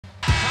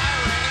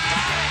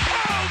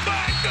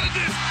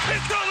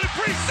It's only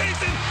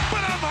preseason,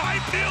 but I'm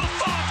hype. He'll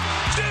fuck.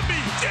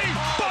 Jimmy G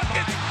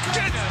buckets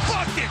gets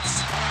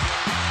buckets.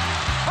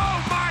 Oh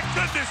my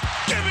goodness.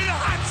 Give me the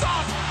hot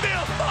sauce.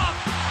 Bill fuck.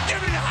 Give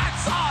me the hot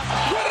sauce.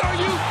 What are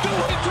you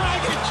doing,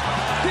 Dragic?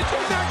 Did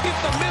you not get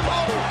the memo?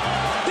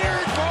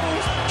 Derrick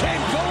Rose can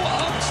go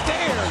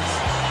upstairs.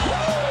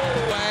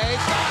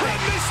 Let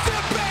me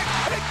step back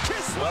and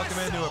kiss Welcome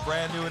myself. into a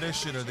brand new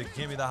edition of the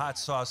Gimme the Hot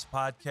Sauce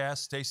podcast.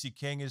 Stacey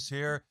King is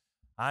here.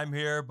 I'm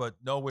here, but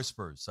no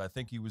whispers. I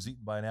think he was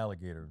eaten by an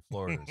alligator in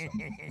Florida or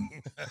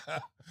something.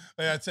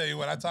 Hey, I tell you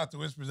what, I talked to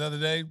Whispers the other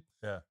day.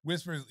 Yeah.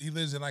 Whispers, he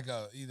lives in like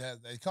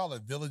they call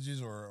it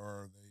villages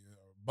or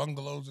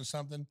bungalows or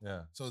something.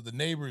 Yeah. So the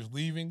neighbor is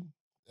leaving.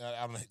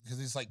 I don't know, because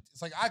it's like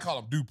I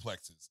call them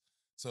duplexes.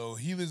 So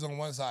he lives on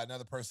one side,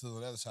 another person lives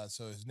on the other side.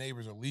 So his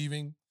neighbors are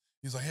leaving.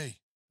 He's like, hey,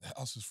 the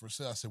house is for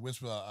sale. I said,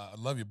 Whisper, I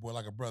love you, boy,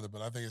 like a brother,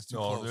 but I think it's too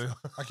close. Dude.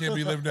 I can't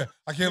be living there.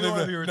 I can't You live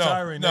don't there. wanna be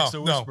retiring next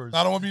to Whispers.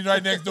 I don't want to be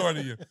right next door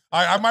to you.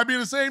 I might be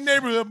in the same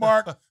neighborhood,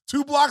 Mark,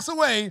 2 blocks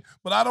away,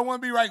 but I don't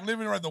want to be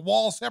living right the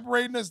wall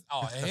separating us.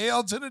 Oh,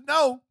 hell to the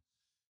no.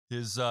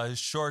 His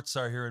shorts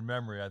are here in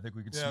memory. I think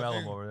we can smell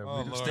them over there. Oh,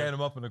 We can Lord. stand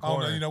them up in the Oh,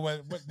 corner. no, you know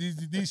what?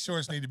 These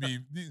shorts need to be.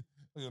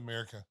 Look at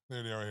America.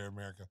 There they are here,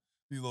 America.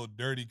 These little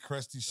dirty,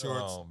 crusty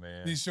shorts. Oh,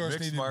 man. These shorts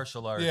Mixed need to,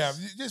 martial arts. Yeah,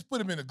 just put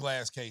them in a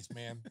glass case,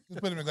 man.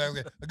 Just put them in a glass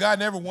case. The guy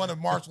never won a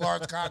martial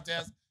arts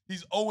contest.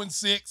 He's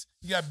 0-6.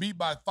 He got beat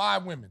by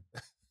 5 women.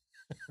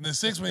 And the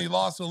 6th one, he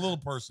lost to a little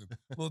person.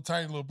 Little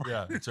tiny little person.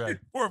 Yeah, that's right.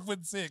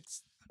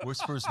 4'6".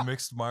 Whispers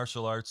mixed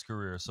martial arts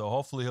career. So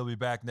hopefully he'll be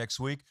back next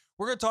week.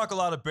 We're going to talk a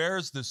lot of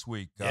Bears this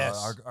week.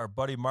 Yes. Our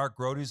buddy Mark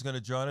Grote is going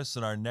to join us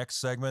in our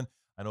next segment.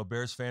 I know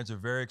Bears fans are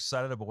very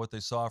excited about what they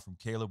saw from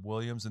Caleb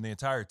Williams and the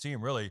entire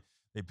team. Really,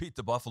 they beat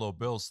the Buffalo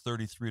Bills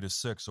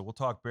 33-6. So we'll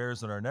talk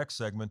Bears in our next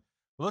segment.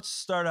 But let's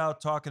start out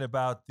talking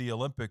about the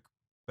Olympic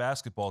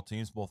basketball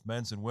teams, both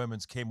men's and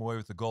women's, came away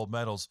with the gold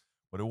medals.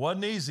 But it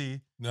wasn't easy.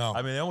 No.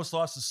 I mean, they almost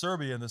lost to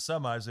Serbia in the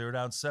semis. They were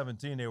down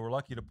 17. They were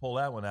lucky to pull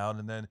that one out.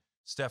 And then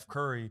Steph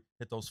Curry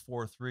hit those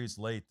 4 threes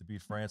late to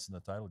beat France in the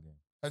title game.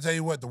 I tell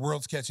you what, the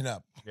world's catching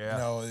up.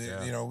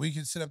 Yeah. You know, we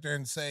can sit up there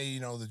and say,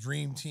 the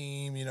dream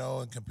team,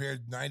 and compare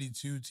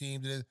 92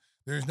 teams.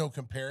 There's no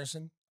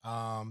comparison.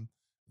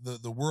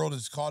 The world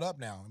is caught up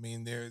now. I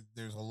mean,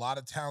 there's a lot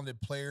of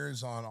talented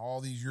players on all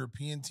these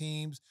European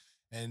teams,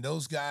 and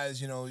those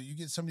guys, you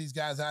get some of these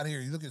guys out here.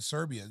 You look at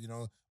Serbia,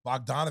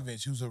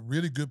 Bogdanovic, who's a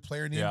really good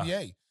player in the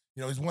NBA.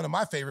 He's one of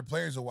my favorite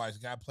players to watch. The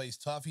guy plays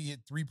tough. He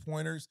hit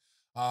 3-pointers.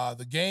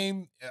 The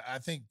game, I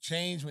think,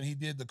 changed when he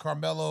did the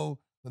Carmelo,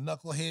 the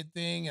knucklehead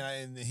thing,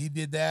 and he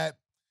did that.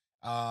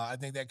 I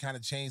think that kind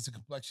of changed the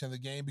complexion of the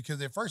game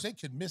because at first they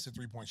could miss a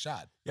 3-point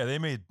shot. Yeah, they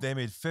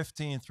made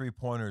 15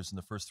 3-pointers in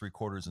the first 3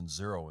 quarters and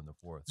 0 in the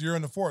fourth. 0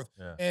 in the fourth.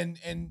 Yeah.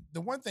 And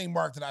the one thing,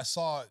 Mark, that I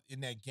saw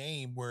in that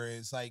game where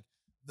it's like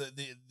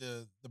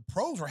the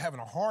pros were having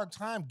a hard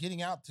time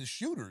getting out to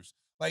shooters.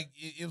 Like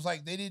it was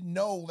like they didn't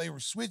know they were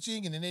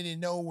switching, and then they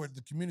didn't know where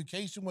the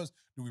communication was.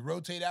 Do we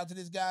rotate out to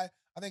this guy?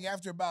 I think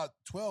after about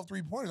 12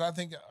 3-pointers,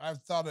 I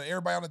thought that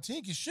everybody on the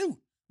team could shoot.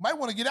 Might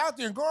want to get out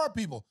there and guard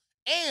people.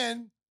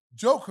 And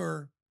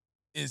Joker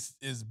is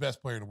the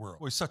best player in the world.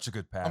 Well, he's such a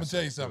good passer. I'm gonna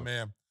tell you something, too.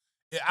 man.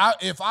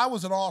 If I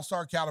was an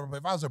all-star caliber,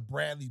 if I was a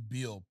Bradley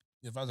Beal,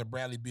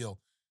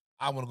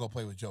 I want to go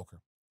play with Joker.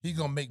 He's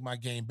gonna make my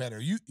game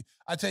better.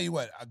 I tell you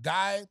what, a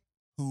guy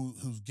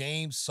whose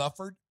game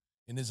suffered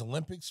in his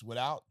Olympics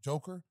without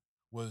Joker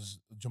was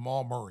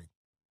Jamal Murray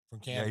from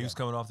Canada. Yeah, he was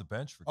coming off the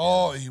bench for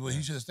Oh, Canada.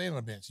 he should have stayed on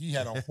the bench. He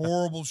had a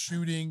horrible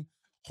shooting.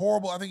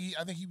 Horrible. I think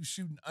he was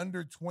shooting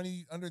under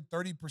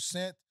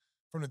 30%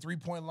 from the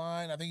 3-point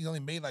line. I think he's only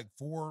made like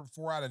 4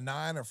 out of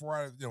 9 or 4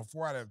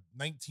 out of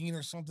 19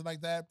 or something like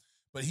that.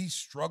 But he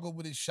struggled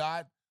with his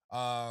shot.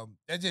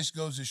 That just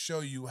goes to show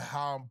you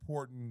how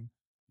important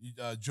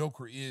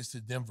Joker is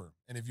to Denver.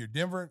 And if you're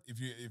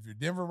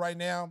Denver right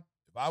now,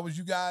 if I was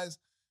you guys,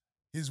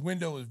 his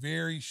window is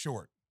very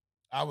short.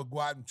 I would go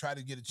out and try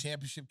to get a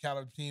championship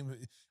caliber team.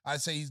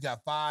 I'd say he's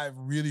got 5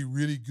 really,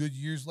 really good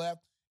years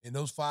left. In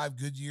those 5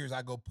 good years,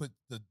 I go put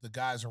the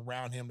guys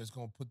around him that's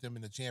going to put them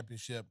in the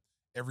championship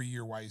every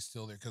year while he's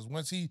still there. Because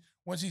once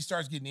he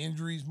starts getting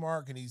injuries,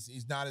 Mark, and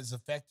he's not as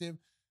effective,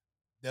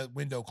 that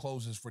window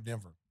closes for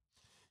Denver.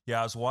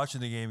 Yeah, I was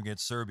watching the game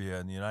against Serbia,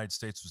 and the United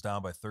States was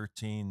down by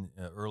 13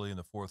 early in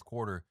the fourth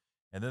quarter,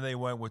 and then they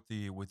went with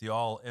the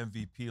all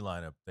MVP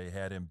lineup. They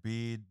had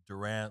Embiid,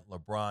 Durant,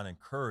 LeBron, and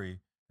Curry,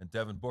 and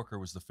Devin Booker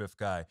was the 5th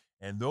guy.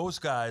 And those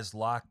guys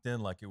locked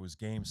in like it was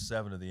Game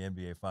 7 of the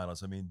NBA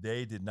Finals. I mean,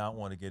 they did not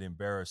want to get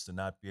embarrassed and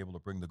not be able to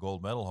bring the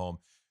gold medal home.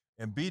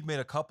 Embiid made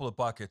a couple of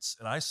buckets,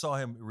 and I saw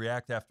him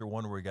react after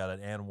one where he got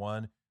an and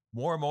one.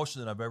 More emotion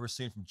than I've ever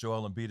seen from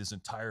Joel Embiid his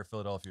entire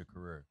Philadelphia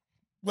career.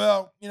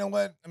 Well, you know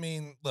what? I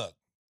mean, look,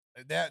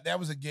 that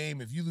was a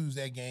game. If you lose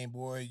that game,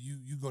 boy,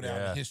 you go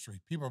down in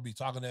history. People will be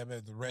talking about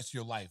it the rest of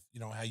your life.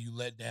 How you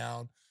let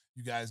down.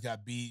 You guys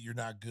got beat. You're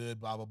not good,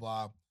 blah, blah,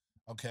 blah.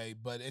 Okay,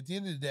 but at the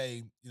end of the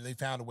day, they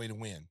found a way to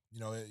win.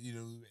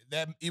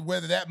 That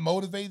whether that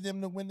motivated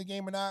them to win the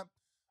game or not,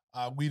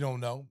 We don't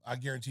know. I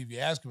guarantee if you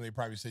ask them, they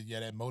probably said, yeah,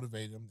 that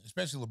motivated them,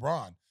 especially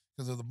LeBron.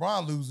 Because if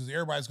LeBron loses,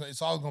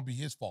 it's always going to be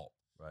his fault.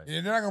 Right.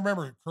 And they're not going to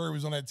remember Curry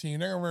was on that team.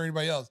 They're going to remember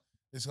anybody else.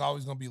 It's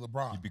always going to be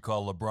LeBron. You'd be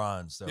called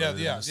LeBron. So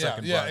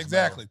Yeah,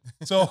 exactly.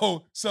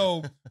 So,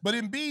 but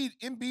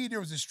Embiid, there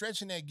was a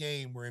stretch in that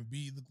game where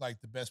Embiid looked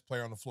like the best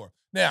player on the floor.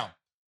 Now,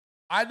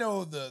 I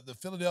know the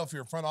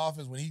Philadelphia front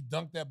office, when he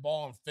dunked that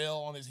ball and fell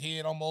on his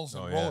head almost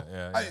and rolled,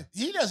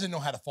 he doesn't know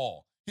how to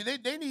fall.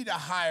 They need to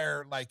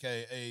hire like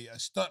a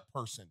stunt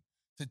person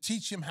to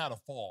teach him how to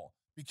fall.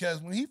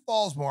 Because when he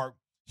falls, Mark,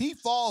 he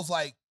falls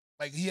like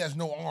he has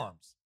no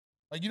arms.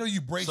 Like, you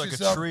brace yourself.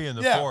 It's like a tree in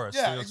the forest.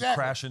 Yeah, so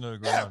exactly. Crash into the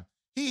ground.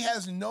 He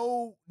has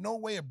no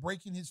way of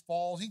breaking his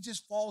falls. He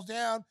just falls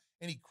down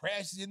and he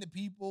crashes into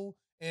people.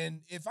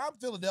 And if I'm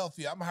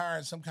Philadelphia, I'm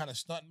hiring some kind of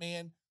stunt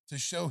man to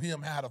show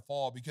him how to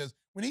fall, because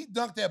when he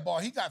dunked that ball,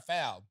 he got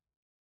fouled.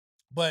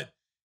 But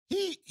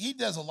he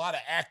does a lot of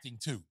acting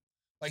too.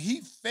 Like,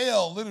 he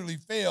literally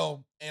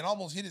fell and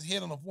almost hit his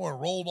head on the floor and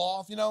rolled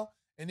off,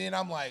 And then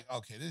I'm like,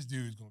 okay, this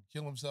dude's going to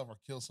kill himself or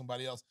kill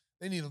somebody else.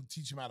 They need to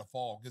teach him how to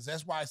fall, because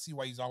that's why I see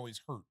why he's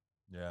always hurt.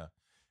 Yeah.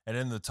 And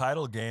in the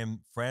title game,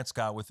 France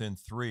got within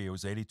 3. It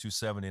was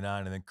 82-79,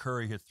 and then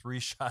Curry hit 4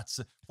 shots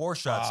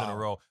in a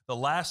row. The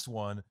last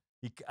one,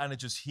 he kind of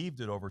just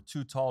heaved it over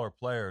 2 taller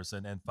players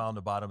and found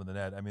the bottom of the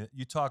net. I mean,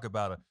 you talk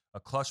about a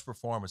clutch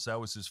performance. That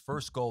was his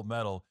first gold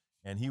medal,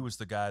 and he was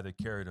the guy that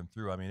carried him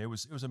through. I mean, it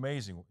was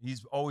amazing.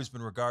 He's always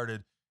been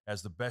regarded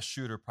as the best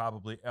shooter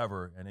probably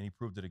ever, and he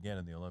proved it again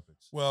in the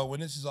Olympics. Well, when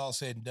this is all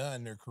said and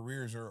done, their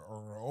careers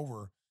are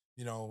over.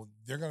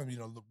 They're going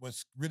to,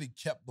 what's really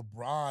kept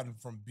LeBron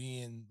from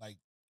being, like,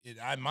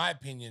 in my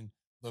opinion,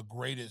 the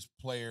greatest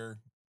player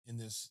in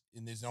this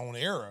own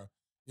era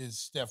is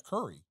Steph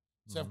Curry.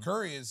 Mm-hmm. Steph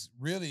Curry is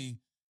really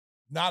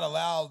not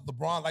allowed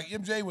LeBron. Like,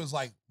 MJ was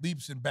like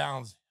leaps and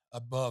bounds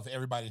above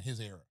everybody in his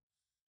era.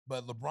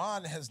 But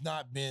LeBron has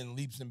not been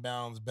leaps and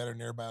bounds better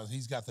than everybody else.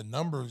 He's got the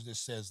numbers that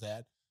says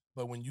that.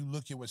 But when you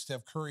look at what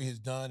Steph Curry has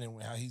done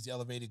and how he's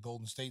elevated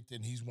Golden State,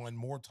 then he's won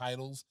more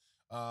titles.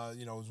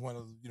 He's one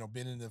of,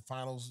 been in the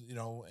finals,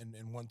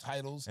 and won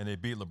titles. And they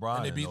beat LeBron.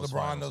 And they beat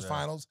LeBron in those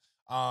finals.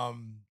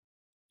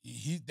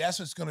 That's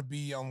what's going to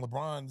be on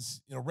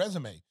LeBron's,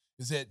 resume,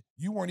 is that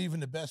you weren't even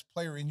the best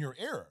player in your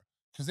era,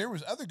 because there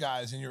was other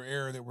guys in your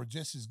era that were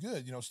just as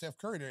good. Steph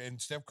Curry,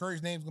 and Steph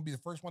Curry's name is going to be the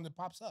first one that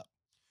pops up.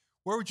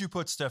 Where would you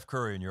put Steph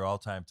Curry in your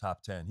all-time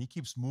top 10? He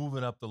keeps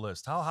moving up the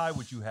list. How high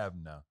would you have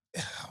him now?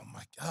 Oh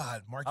my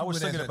God, Mark! I was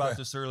thinking about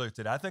this earlier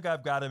today. I think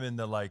I've got him in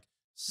the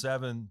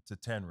 7 to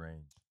 10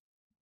 range.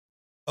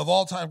 Of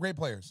all-time great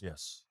players.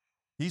 Yes.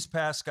 He's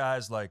past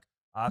guys like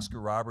Oscar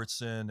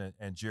Robertson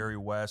and Jerry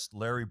West.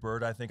 Larry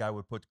Bird, I think I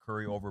would put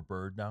Curry over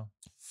Bird now.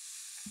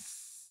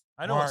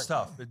 I know it's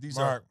tough, but these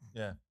are,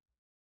 yeah.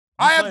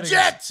 I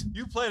object!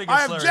 You played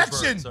against Larry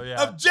objection! Bird, so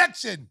yeah.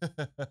 Objection!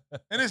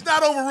 And it's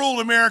not overruled,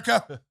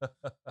 America.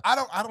 I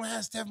don't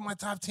have Steph in my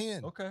top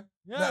 10. Okay.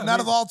 Yeah. Not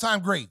of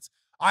all-time greats.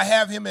 I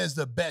have him as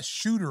the best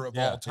shooter of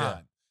all time.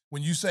 Yeah.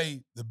 When you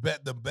say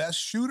the best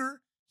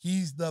shooter,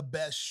 he's the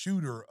best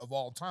shooter of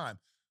all time.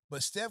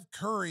 But Steph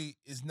Curry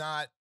is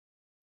not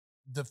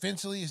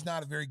defensively. He's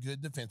not very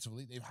good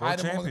defensively. They've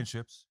hid him.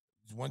 Championships.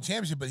 He's won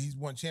championship, but he's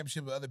won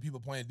championship with other people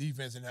playing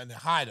defense and they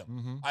hide him.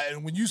 Mm-hmm.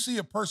 And when you see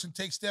a person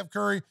take Steph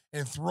Curry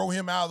and throw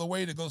him out of the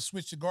way to go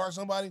switch to guard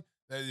somebody,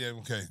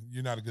 okay,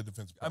 you're not a good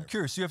defensive player. I'm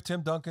curious. You have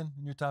Tim Duncan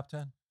in your top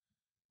 10?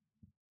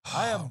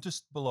 I am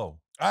just below.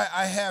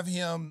 I have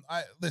him.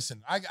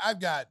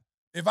 I've got,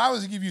 if I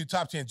was to give you a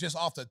top 10 just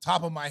off the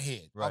top of my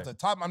head, off the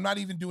top, I'm not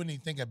even doing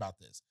anything about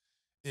this,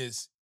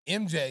 is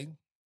MJ,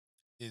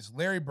 is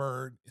Larry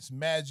Bird, is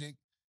Magic,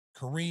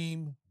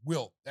 Kareem,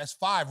 Wilt. That's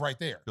 5 right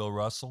there. Bill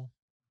Russell.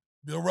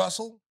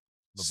 LeBron.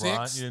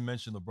 6. You didn't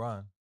mention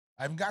LeBron.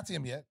 I haven't got to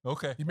him yet.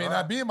 Okay. He may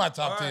not be in my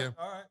top 10.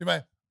 All right. He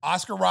might.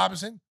 Oscar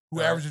Robertson,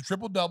 who averaged a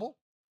triple-double.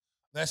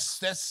 That's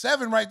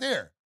 7 right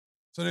there.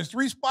 So there's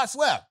 3 spots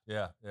left.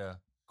 Yeah.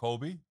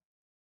 Kobe.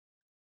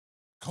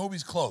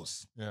 Kobe's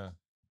close. Yeah.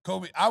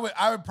 Kobe, I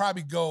would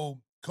probably go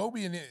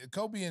Kobe and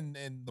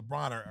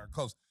LeBron are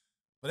close.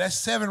 But that's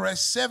 7, right?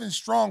 7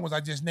 strong ones I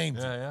just named.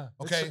 Yeah.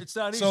 Okay. It's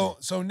not easy.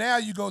 So now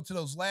you go to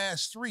those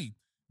last 3.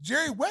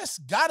 Jerry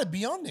West got to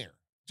be on there.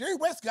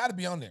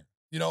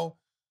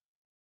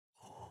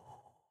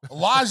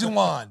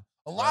 Olajuwon.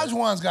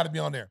 Olajuwon's got to be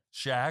on there.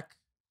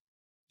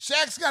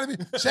 Shaq's got to be.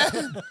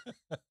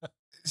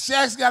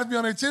 Shaq's got to be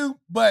on there too.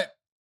 But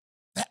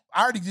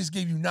I already just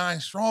gave you 9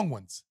 strong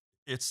ones.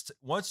 It's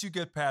once you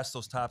get past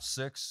those top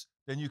 6,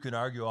 then you can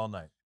argue all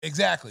night.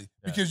 Exactly,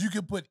 because you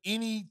can put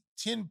any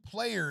 10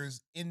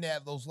 players in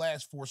those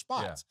last 4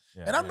 spots.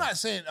 And I'm not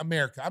saying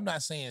America. I'm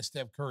not saying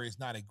Steph Curry is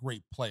not a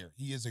great player.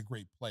 He is a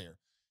great player.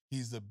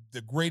 He's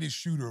the greatest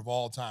shooter of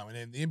all time. And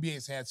then the NBA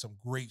has had some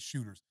great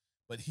shooters,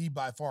 but he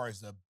by far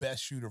is the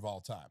best shooter of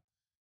all time.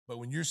 But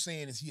when you're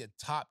saying, is he a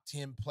top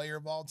 10 player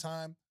of all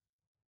time?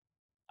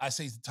 I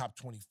say he's the top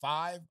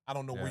 25. I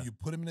don't know where you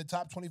put him in the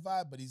top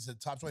 25, but he's the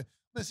top 20.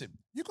 Listen,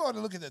 you go out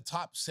and look at the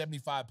top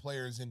 75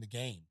 players in the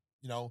game.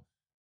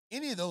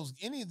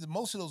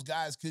 Most of those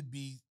guys could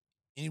be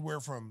anywhere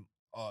from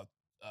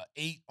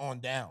 8 on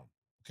down.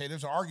 Okay,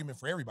 there's an argument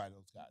for everybody,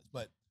 those guys.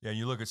 But yeah,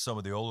 you look at some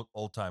of the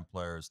old time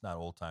players, not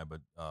old time,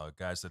 but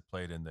guys that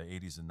played in the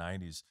 80s and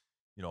 90s.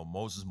 You know,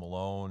 Moses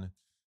Malone.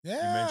 yeah,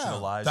 You mentioned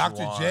Elijah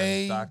Dr. Wan,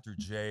 J, Dr.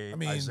 J, I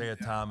mean, Isaiah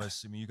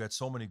Thomas. I mean, you got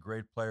so many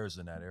great players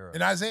in that era.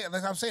 and Isaiah,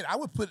 like I'm saying, I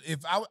would put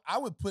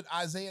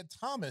Isaiah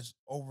Thomas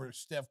over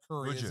Steph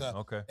Curry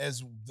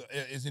as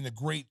in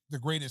the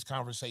greatest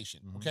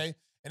conversation. Mhm. Okay,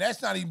 and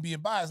that's not even being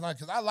biased,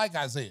 because I like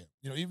Isaiah.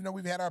 You know, even though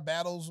we've had our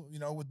battles, you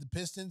know, with the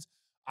Pistons,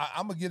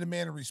 I'm gonna give a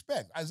man a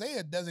respect.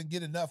 Isaiah doesn't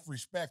get enough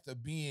respect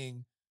of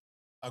being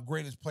a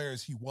greatest player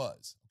as he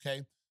was.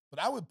 Okay, but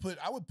I would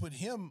put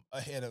him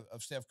ahead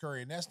of Steph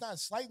Curry, and that's not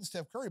slighting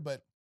Steph Curry,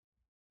 but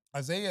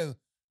Isaiah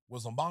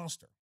was a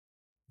monster.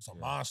 It's a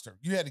monster.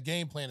 You had a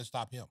game plan to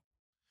stop him.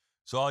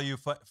 So all you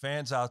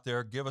fans out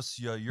there, give us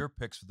your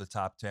picks for the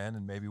top 10,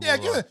 and maybe get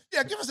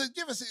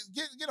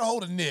a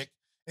hold of Nick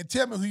and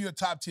tell me who your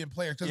top 10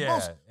 players.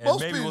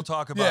 Most maybe people, we'll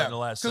talk about it in the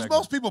last segment. Because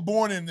most people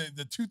born in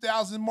the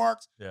 2000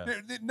 marks,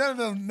 none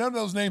of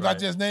those names I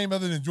just named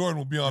other than Jordan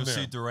will be on there.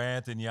 You'll see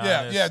Durant and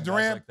Giannis. Yeah,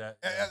 Durant. Like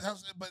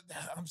that. But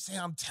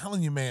I'm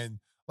telling you, man,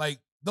 like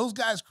those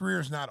guys' career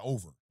is not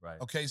over. Right.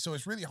 Okay, so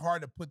it's really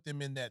hard to put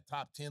them in that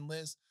top 10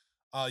 list.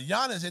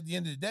 Giannis, at the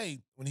end of the day,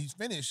 when he's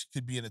finished,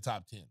 could be in the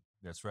top 10.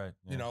 That's right.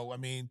 Yeah. You know, I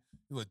mean,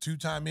 he was a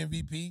 2-time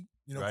MVP.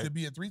 You know, could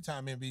be a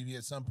 3-time MVP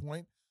at some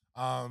point.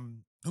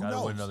 Who knows?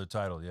 Gotta win another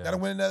title. Yeah, gotta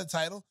win another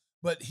title.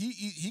 But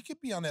he could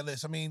be on that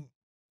list. I mean,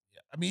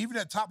 even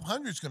that top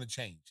 100 is going to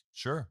change.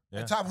 Sure,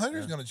 that top 100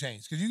 is going to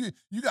change because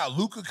you got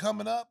Luka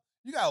coming up.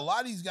 You got a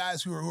lot of these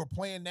guys who are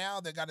playing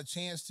now that got a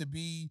chance to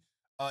be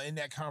in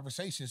that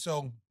conversation.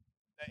 So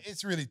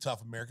it's really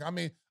tough, America. I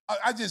mean,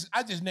 I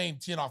just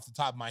named 10 off the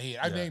top of my head.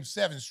 I named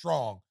 7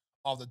 strong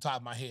off the top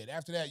of my head.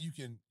 After that, you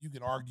can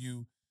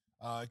argue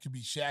it could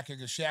be Shaq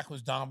because Shaq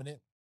was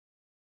dominant.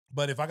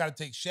 But if I got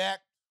to take Shaq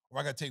or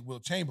I got to take Will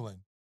Chamberlain,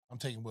 I'm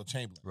taking Will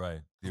Chamberlain.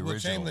 Right. Will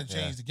Chamberlain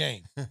changed the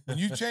game. When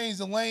you change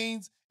the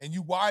lanes and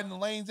you widen the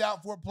lanes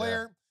out for a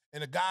player,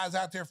 and the guy's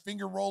out there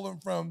finger rolling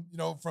from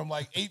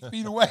like 8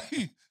 feet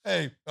away.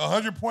 Hey,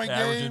 100-point game,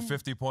 averaging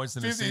 50 points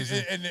in the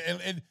season.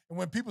 And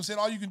when people said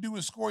all you can do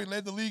is score, he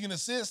led the league in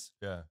assists.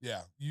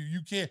 Yeah,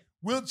 you can't.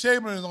 Will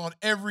Chamberlain is on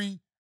every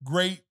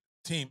great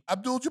team.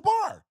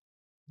 Abdul-Jabbar.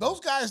 Those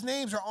guys'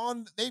 names are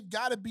on. They've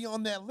got to be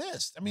on that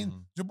list. I mean,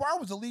 Jabbar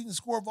was the leading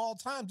scorer of all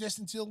time just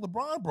until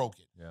LeBron broke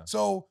it. Yeah.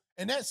 So,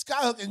 and that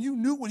skyhook, and you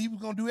knew what he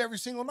was going to do every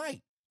single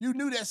night. You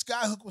knew that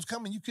skyhook was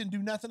coming. You couldn't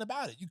do nothing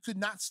about it. You could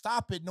not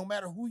stop it, no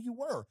matter who you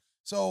were.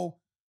 So,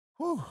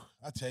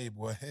 I tell you,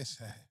 boy,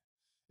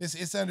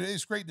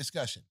 it's great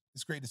discussion.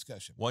 It's great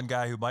discussion. One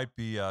guy who might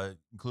be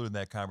included in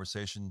that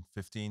conversation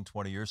 15,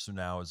 20 years from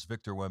now is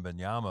Victor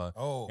Wembanyama.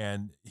 Oh.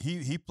 And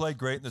he played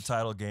great in the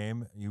title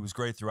game. He was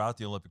great throughout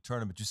the Olympic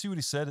tournament. You see what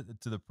he said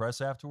to the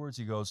press afterwards?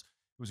 He goes,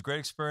 it was a great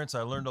experience.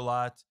 I learned a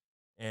lot.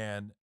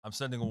 And I'm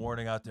sending a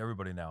warning out to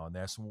everybody now. And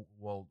they asked him,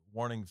 well,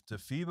 warning to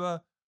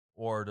FIBA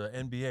or to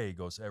NBA? He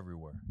goes,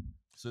 everywhere.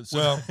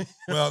 Well,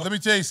 let me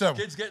tell you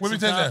something. Kids getting some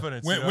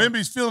confidence.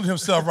 Wemby's feeling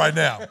himself right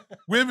now.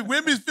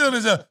 Wemby's feeling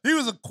himself. He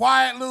was a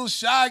quiet little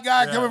shy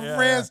guy coming from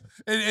France,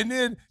 and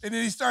then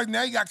he started.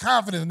 Now he got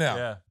confidence.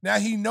 Now, now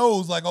he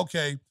knows, like,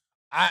 okay,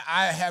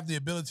 I have the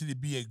ability to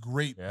be a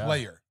great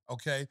player.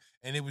 Okay,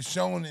 and it was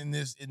shown in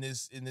this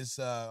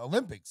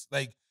Olympics.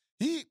 Like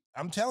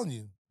I'm telling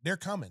you, they're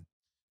coming.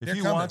 If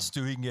he wants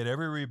to, he can get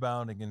every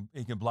rebound and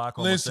he can block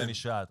almost any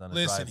shot on a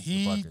drive to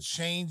the bucket. He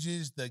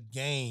changes the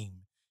game.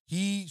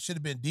 He should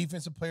have been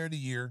Defensive Player of the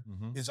Year.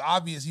 It's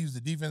obvious he was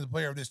the defensive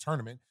player of this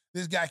tournament.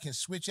 This guy can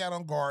switch out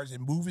on guards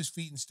and move his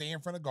feet and stay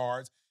in front of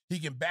guards. He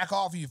can back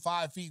off of you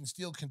 5 feet and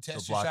still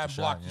contest your shot and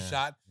block your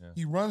shot. Yeah.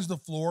 He runs the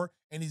floor,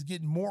 and he's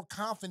getting more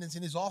confidence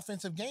in his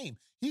offensive game.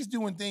 He's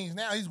doing things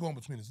now. He's going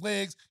between his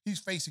legs. He's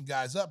facing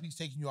guys up. He's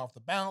taking you off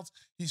the bounce.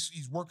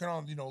 He's working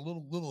on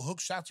little hook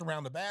shots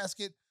around the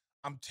basket.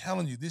 I'm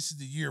telling you, this is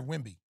the year of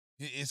Wemby.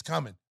 It's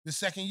coming. The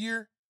second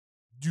year,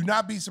 do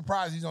not be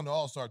surprised he's on the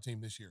All-Star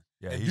team this year.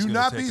 Yeah, and do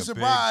not be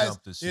surprised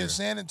if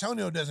San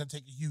Antonio doesn't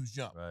take a huge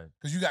jump. Right.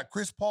 Because you got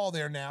Chris Paul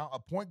there now, a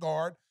point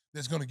guard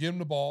that's going to give him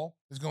the ball.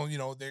 It's going,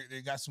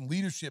 they got some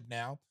leadership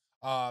now.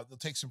 They'll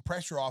take some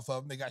pressure off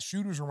of them. They got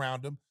shooters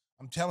around them.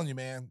 I'm telling you,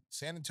 man,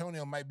 San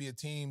Antonio might be a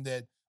team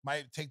that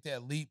might take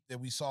that leap that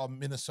we saw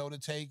Minnesota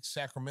take,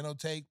 Sacramento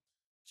take.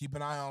 Keep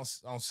an eye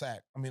on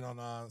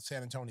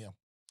San Antonio.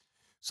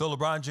 So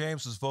LeBron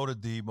James was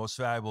voted the most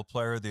valuable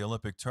player of the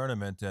Olympic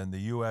tournament, and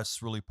the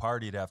U.S. really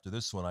partied after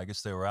this one. I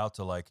guess they were out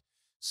to like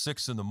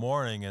 6 in the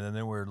morning, and then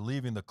they were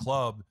leaving the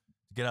club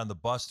to get on the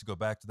bus to go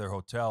back to their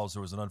hotels.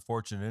 There was an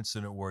unfortunate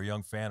incident where a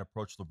young fan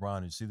approached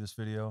LeBron. You see this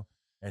video?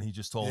 And he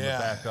just told him to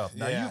back up.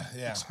 Now,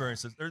 you've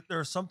experienced it. There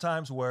are some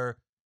times where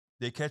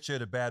they catch you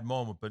at a bad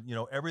moment, but,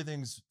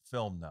 everything's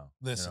filmed now.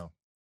 Listen,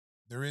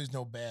 there is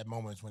no bad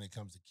moments when it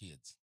comes to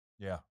kids.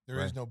 Yeah. There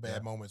is no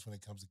bad moments when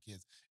it comes to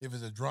kids. If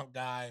it's a drunk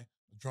guy,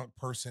 a drunk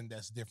person,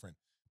 that's different.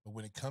 But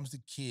when it comes to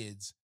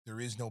kids, there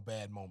is no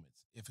bad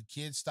moments. If a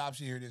kid stops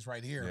you, hear this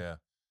right here. Yeah.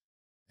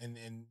 And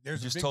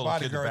there's He a just big told the kid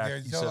to bodyguard back, there.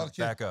 he Tell all said, the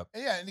kids, back up.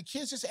 and yeah, and the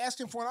kid's just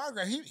asking for an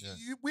autograph.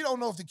 We don't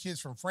know if the kid's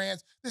from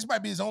France. This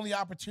might be his only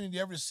opportunity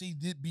ever to see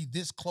be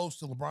this close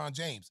to LeBron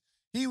James.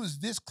 He was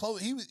this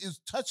close. It was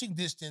touching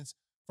distance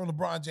from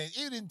LeBron James.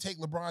 It didn't take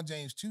LeBron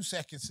James 2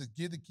 seconds to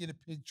give the kid a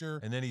picture.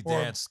 And then he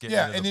danced.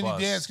 Yeah, and then he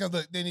danced.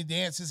 Then he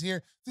dances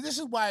here. So this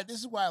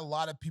is why a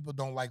lot of people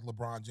don't like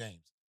LeBron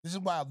James. This is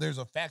why there's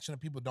a faction of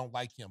people don't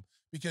like him,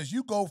 because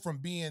you go from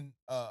being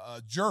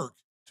a jerk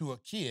to a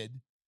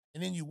kid,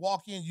 and then you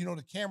walk in,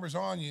 the camera's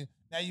on you.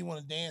 Now you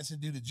want to dance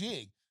and do the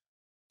jig.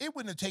 It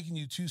wouldn't have taken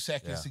you 2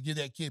 seconds to give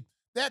that kid.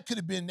 That could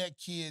have been that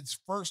kid's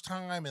first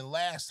time and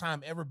last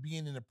time ever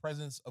being in the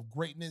presence of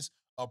greatness,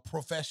 a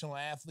professional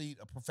athlete,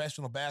 a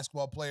professional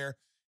basketball player.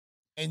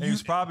 And he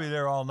was probably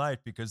there all night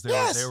because they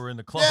were in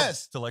the club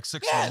till like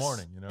 6 in the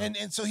morning.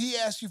 And so he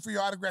asked you for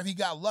your autograph. He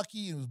got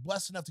lucky and was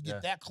blessed enough to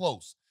get that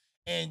close.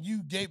 And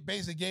you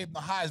basically gave him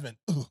the Heisman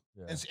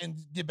and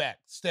get back,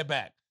 step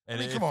back.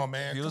 And come on,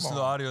 man. If you listen to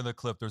the audio in the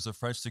clip, there's a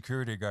French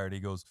security guard. He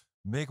goes,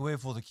 "Make way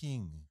for the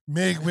king."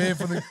 Make way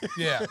for the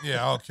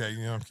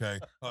okay.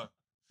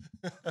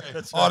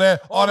 All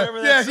that. That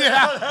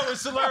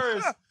was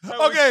hilarious. That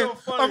was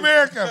so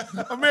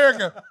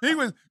America. They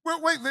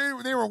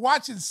were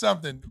watching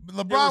something.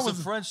 LeBron was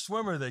a French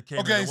swimmer that came.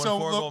 Okay,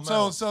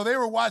 so they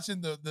were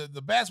watching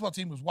the basketball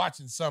team was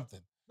watching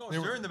something. No, it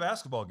was during the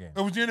basketball game.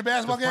 It was during the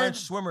basketball game? The French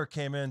swimmer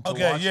came in to watch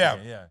the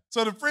game, yeah.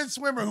 So the French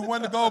swimmer who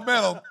won the gold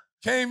medal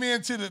came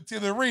into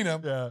the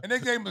arena, and they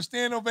gave him a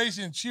stand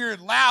ovation and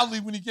cheered loudly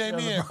when he came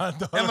in.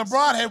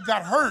 LeBron had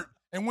got hurt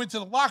and went to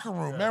the locker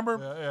room,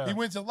 remember? He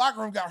went to the locker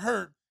room, got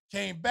hurt,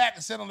 came back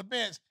and sat on the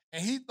bench,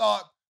 and he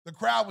thought the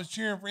crowd was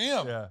cheering for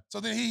him. Yeah. So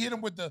then he hit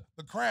him with the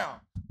crown.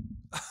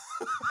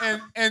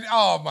 and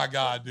oh, my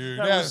God, dude.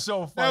 That was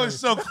so funny. That was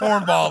so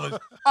cornballish.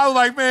 I was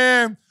like,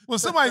 man, will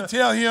somebody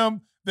tell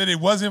him that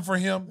it wasn't for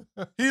him?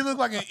 He looked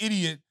like an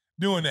idiot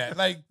doing that.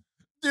 Like,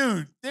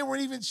 dude, they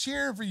weren't even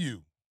cheering for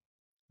you.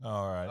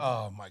 All right.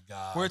 Oh, my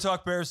God. We're going to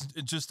talk Bears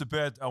in just a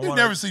bit. You've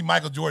never seen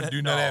Michael Jordan do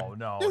none of that.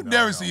 No. You've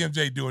never seen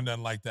MJ doing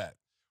nothing like that.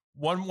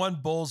 One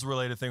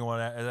Bulls-related thing I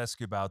want to ask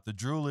you about. The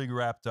Drew League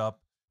wrapped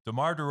up.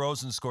 DeMar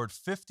DeRozan scored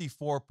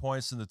 54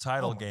 points in the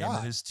title game,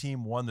 and his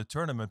team won the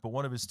tournament. But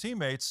one of his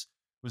teammates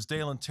was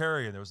Dalen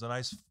Terry, and there was a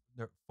nice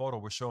photo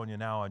we're showing you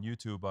now on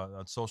YouTube,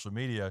 on social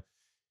media.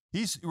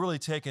 He's really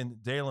taken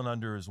Dalen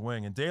under his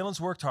wing, and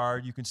Dalen's worked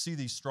hard. You can see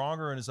he's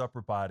stronger in his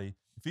upper body.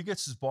 If he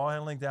gets his ball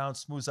handling down,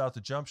 smooths out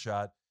the jump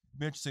shot, it'd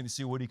be interesting to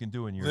see what he can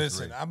do in year 3.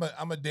 Listen,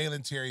 I'm a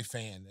Dalen Terry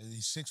fan.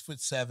 He's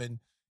 6'7".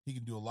 He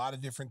can do a lot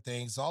of different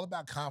things. It's all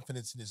about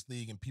confidence in this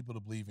league and people to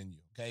believe in you,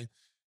 okay?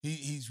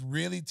 He's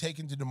really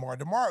taken to DeMar.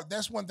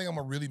 That's one thing I'm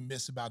going to really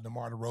miss about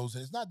DeMar DeRozan.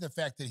 It's not the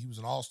fact that he was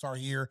an all-star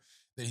here,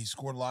 that he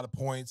scored a lot of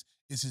points.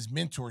 It's his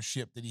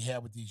mentorship that he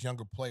had with these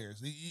younger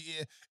players.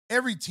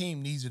 Every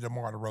team needs a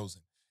DeMar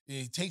DeRozan.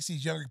 He takes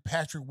these younger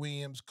Patrick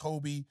Williams,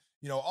 Kobe,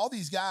 all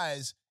these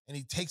guys, and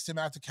he takes them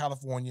out to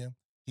California.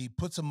 He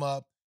puts them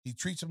up. He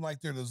treats them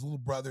like they're his little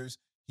brothers.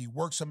 He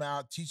works them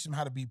out, teaches them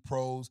how to be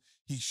pros.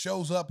 He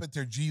shows up at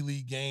their G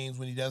League games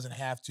when he doesn't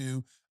have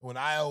to. When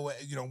Iowa,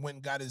 went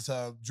and got his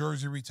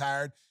jersey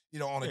retired,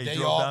 on a day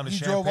off, he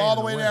drove all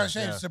the way down.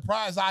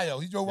 Surprise Io.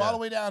 He drove all the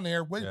way down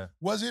there.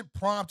 Wasn't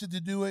prompted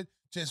to do it.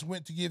 Just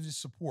went to give his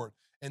support.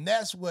 And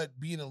that's what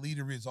being a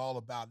leader is all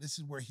about. This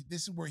is where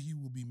he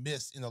will be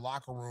missed in the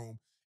locker room.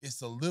 It's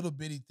the little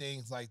bitty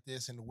things like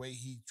this and the way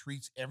he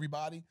treats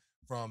everybody,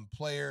 from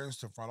players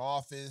to front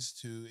office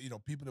to,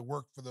 people that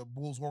work for the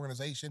Bulls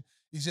organization.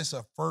 He's just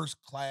a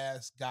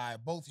first-class guy.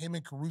 Both him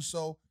and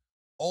Caruso,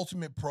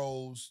 ultimate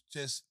pros,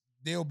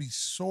 they'll be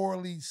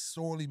sorely,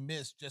 sorely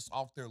missed just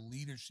off their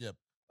leadership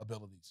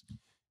abilities.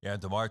 Yeah,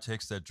 DeMar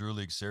takes that Drew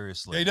League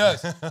seriously. Yeah, he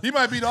does. He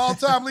might be the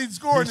all-time leading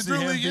scorer in the Drew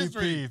League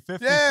history.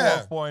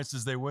 54 points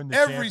as they win the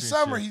championship. Every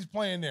summer he's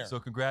playing there. So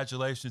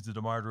congratulations to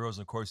DeMar DeRozan.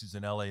 Of course, he's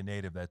an L.A.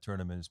 native. That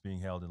tournament is being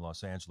held in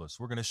Los Angeles.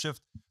 We're going to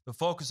shift the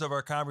focus of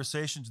our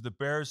conversation to the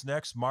Bears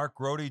next. Mark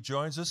Grote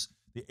joins us,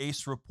 the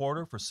ace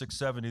reporter for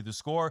 670 The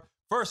Score.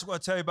 First, I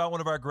want to tell you about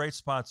one of our great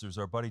sponsors,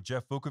 our buddy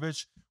Jeff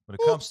Vukovich. When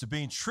it comes to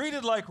being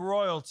treated like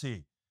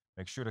royalty,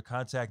 make sure to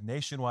contact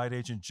Nationwide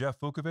agent Jeff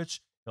Vukovich.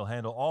 He'll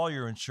handle all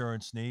your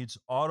insurance needs,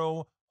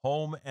 auto,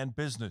 home, and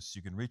business.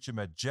 You can reach him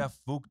at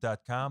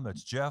jeffvuk.com.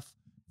 That's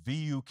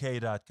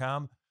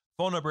jeffvuk.com.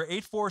 Phone number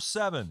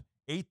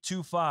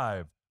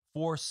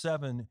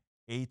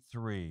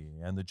 847-825-4783.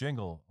 And the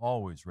jingle,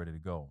 always ready to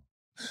go.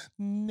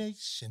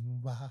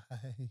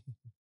 Nationwide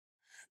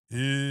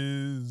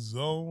is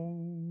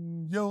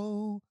on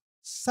your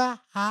side.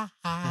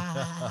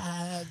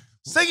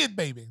 Sing it,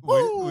 baby.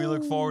 We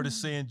look forward to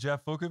seeing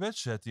Jeff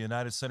Vukovich at the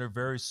United Center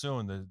very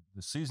soon. The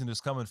season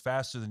is coming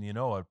faster than you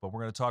know it, but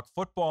we're going to talk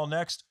football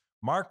next.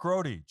 Mark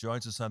Grote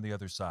joins us on the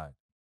other side.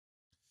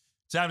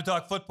 Time to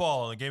talk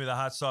football on the Gimme the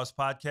Hot Sauce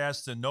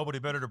podcast, and nobody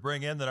better to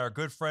bring in than our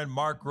good friend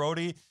Mark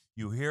Grote.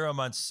 You hear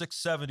him on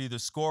 670 The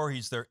Score.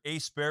 He's their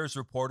Ace Bears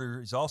reporter.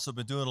 He's also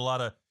been doing a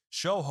lot of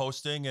show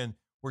hosting, and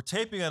we're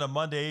taping on a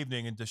Monday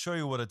evening. And to show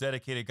you what a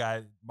dedicated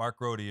guy Mark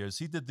Grote is,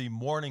 he did the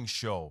morning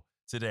show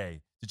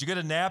today Did you get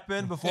a nap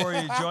in before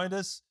you joined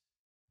us?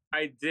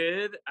 I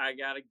did. I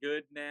got a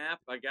good nap.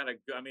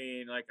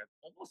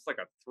 Almost like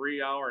a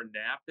 3-hour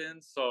nap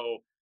in. So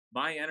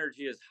my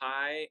energy is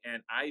high,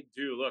 and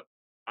look.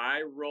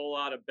 I roll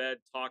out of bed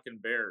talking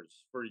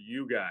Bears for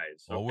you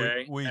guys. Well,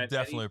 Okay, we and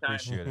definitely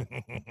appreciate it.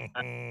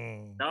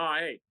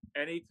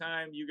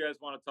 Anytime you guys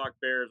want to talk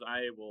Bears,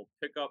 I will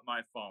pick up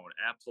my phone.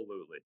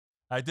 Absolutely.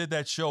 I did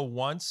that show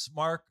once,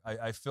 Mark.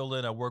 I filled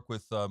in. I worked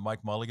with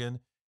Mike Mulligan,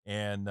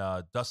 and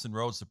Dustin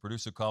Rhodes, the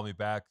producer, called me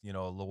back, a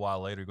little while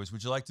later. He goes,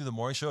 "Would you like to do the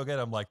morning show again?"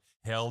 I'm like,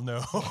 "Hell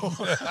no."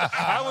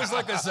 I was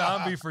like a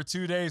zombie for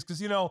 2 days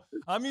because,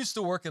 I'm used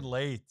to working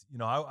late.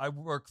 I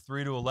worked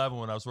 3 to 11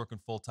 when I was working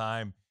full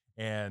time,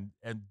 and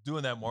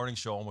doing that morning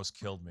show almost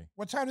killed me.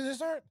 What time does it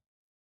start?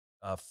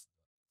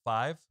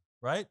 5,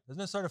 right?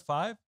 Doesn't it start at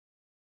 5?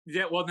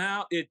 Yeah, well,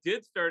 now it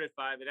did start at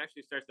 5. It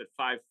actually starts at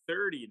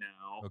 5:30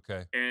 now.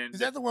 Okay. And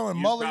Is that the one when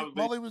you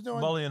Mully was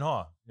doing? Mully and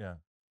Haw, yeah.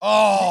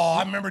 Oh,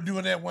 I remember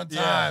doing that one time.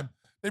 Yeah.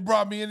 They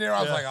brought me in there. I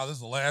was Yeah. like, "Oh, this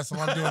is the last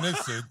time I'm doing this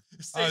shit."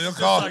 Stacey's you'll just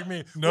call- like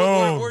me.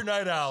 No. We're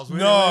night owls. And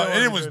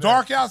it was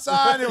dark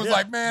outside. It was Yeah.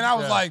 like, man, I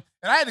was Yeah. like,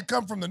 and I had to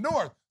come from the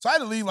north, so I had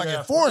to leave like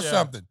Yeah. at 4 or Yeah.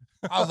 something.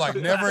 I was like,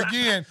 never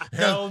again.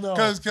 Hell no.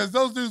 Because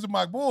those dudes are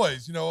my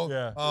boys,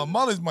 Yeah.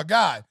 Mully's my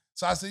guy.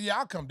 So I said, yeah,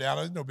 I'll come down.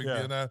 It's no big Yeah.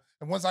 deal now.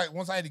 And once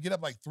I had to get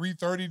up like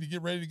 3:30 to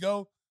get ready to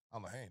go,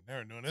 I'm like, I ain't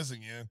never doing this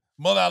again.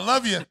 Mully, I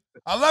love you.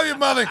 I love you,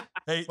 Mully.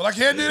 Hey, But I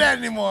can't do that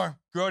anymore.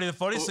 Grote, the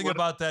funniest thing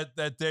about that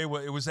day,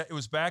 it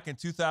was back in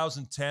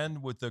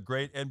 2010 with the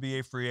great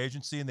NBA free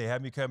agency, and they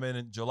had me come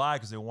in July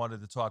because they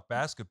wanted to talk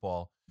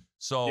basketball.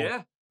 So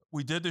Yeah.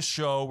 we did the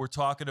show. We're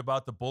talking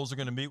about the Bulls are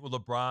going to meet with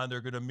LeBron. They're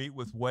going to meet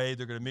with Wade.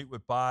 They're going to meet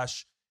with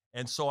Bosh.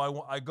 And so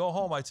I go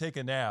home, I take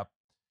a nap,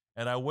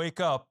 and I wake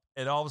up,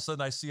 and all of a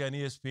sudden I see on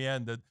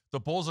ESPN that the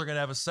Bulls are going to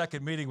have a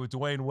second meeting with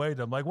Dwayne Wade.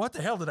 I'm like, what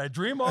the hell? Did I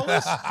dream all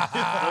this? Oh my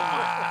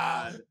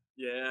God.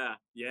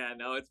 Yeah,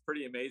 no, it's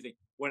pretty amazing.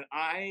 When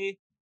I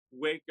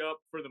wake up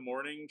for the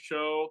morning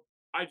show,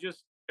 at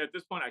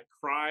this point, I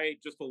cry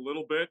just a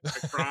little bit.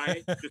 I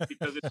cry just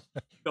because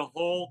the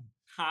whole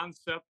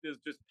concept is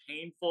just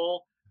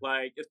painful.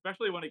 Like,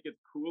 especially when it gets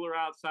cooler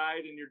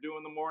outside and you're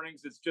doing the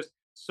mornings, it's just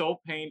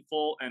so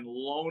painful and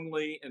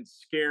lonely and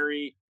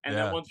scary. And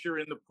Yeah. then once you're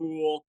in the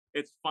pool,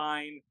 it's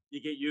fine.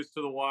 You get used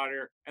to the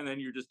water, and then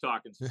you're just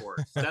talking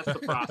sports. That's the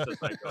process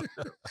I go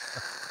through.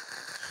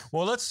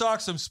 Well, let's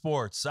talk some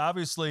sports.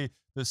 Obviously,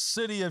 the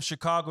city of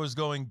Chicago is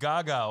going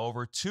gaga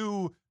over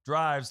 2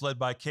 drives led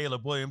by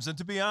Caleb Williams. And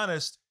to be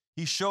honest,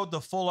 he showed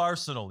the full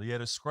arsenal. He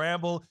had a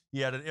scramble.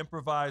 He had an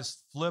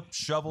improvised flip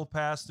shovel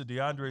pass to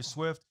DeAndre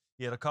Swift.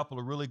 He had a couple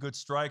of really good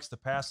strikes, the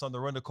pass on the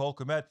run to Cole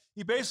Kmet.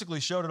 He basically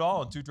showed it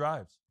all in 2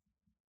 drives.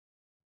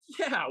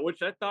 Yeah,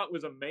 which I thought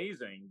was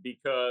amazing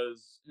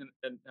because,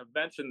 and I've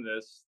mentioned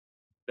this,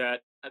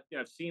 that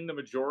I've seen the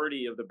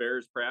majority of the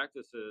Bears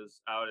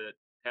practices out at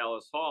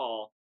Hallis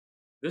Hall.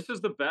 This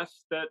is the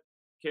best that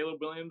Caleb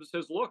Williams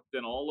has looked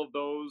in all of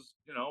those,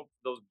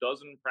 those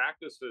dozen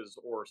practices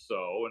or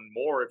so, and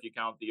more if you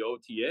count the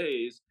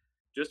OTAs,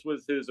 just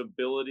with his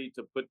ability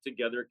to put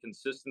together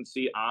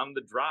consistency on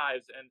the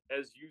drives. And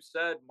as you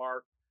said,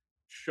 Mark,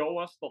 show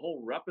us the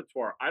whole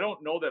repertoire. I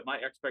don't know that my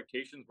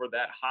expectations were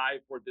that high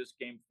for this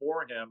game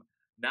for him.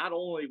 Not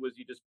only was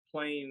he just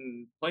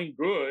playing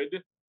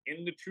good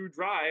in the 2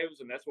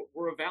 drives, and that's what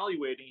we're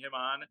evaluating him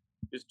on,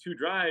 is 2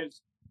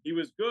 drives. He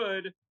was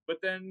good, but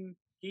then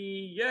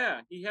he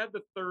had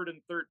the 3rd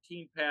and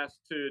 13 pass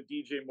to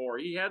DJ Moore.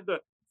 He had the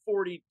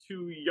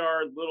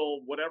 42-yard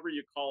little, whatever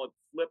you call it,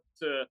 flip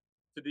to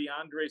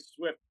DeAndre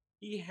Swift.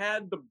 He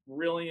had the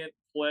brilliant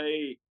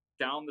play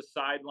down the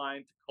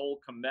sideline to Cole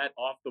Kmet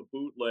off the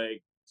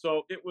bootleg.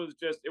 So it was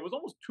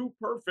almost too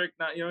perfect.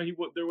 Now,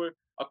 there were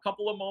a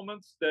couple of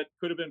moments that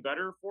could have been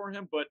better for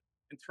him, but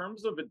in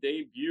terms of a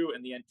debut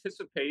and the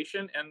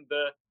anticipation and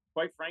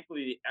quite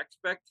frankly, the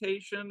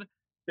expectation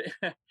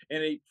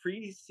in a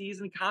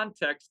preseason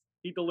context,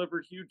 he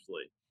delivered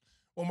hugely.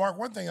 Well, Mark,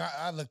 one thing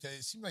I looked at,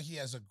 it seemed like he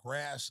has a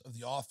grasp of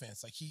the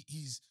offense. Like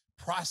he's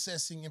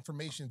processing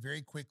information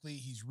very quickly.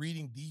 He's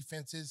reading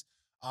defenses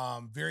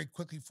very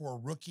quickly for a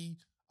rookie.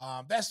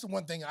 That's the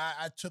one thing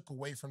I took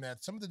away from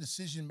that. Some of the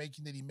decision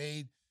making that he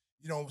made,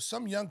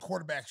 some young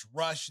quarterbacks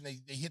rush and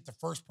they hit the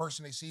first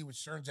person they see,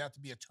 which turns out to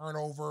be a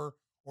turnover,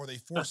 or they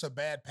force a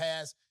bad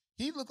pass.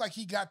 He looked like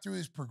he got through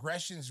his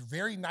progressions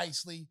very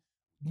nicely,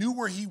 knew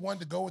where he wanted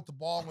to go with the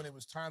ball when it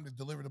was time to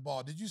deliver the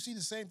ball. Did you see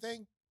the same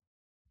thing?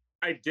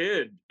 I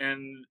did.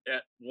 And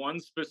at one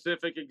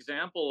specific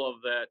example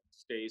of that,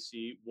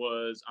 Stacey,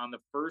 was on the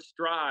first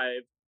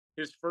drive,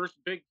 his first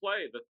big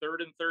play, the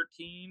 3rd and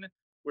 13,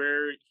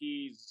 where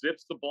he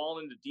zips the ball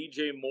into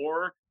DJ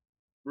Moore.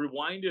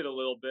 Rewind it a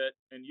little bit,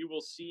 and you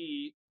will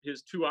see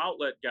his 2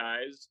 outlet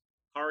guys,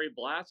 Hari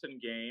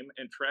Blasingame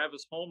and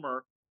Travis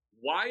Homer,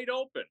 wide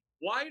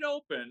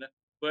open,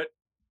 but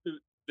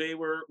they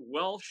were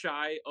well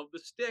shy of the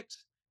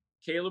sticks.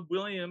 Caleb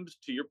Williams,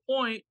 to your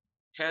point,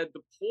 had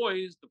the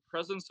poise, the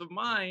presence of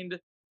mind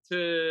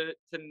to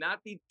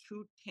not be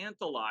too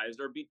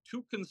tantalized or be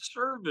too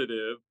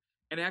conservative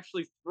and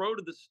actually throw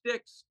to the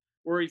sticks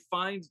where he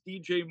finds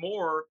DJ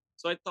Moore.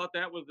 So I thought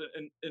that was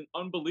an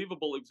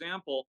unbelievable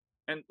example.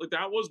 And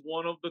that was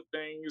one of the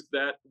things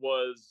that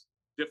was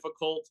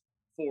difficult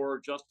for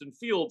Justin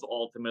Fields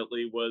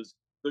ultimately was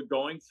the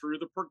going through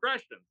the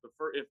progressions.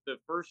 If the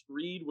first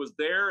read was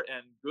there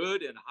and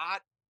good and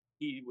hot,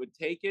 he would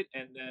take it,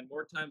 and then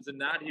more times than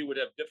not, he would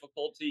have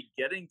difficulty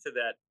getting to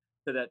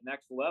that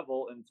next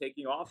level and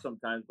taking off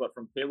sometimes. But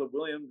from Caleb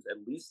Williams,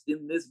 at least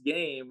in this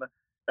game,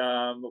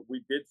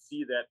 we did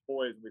see that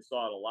poise. We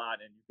saw it a lot,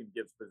 and you can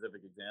give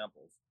specific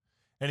examples.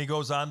 And he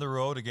goes on the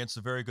road against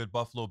a very good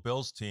Buffalo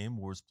Bills team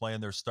who was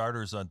playing their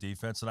starters on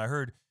defense. And I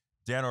heard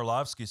Dan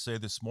Orlovsky say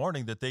this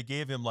morning that they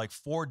gave him like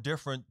 4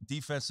 different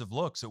defensive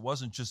looks. It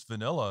wasn't just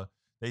vanilla.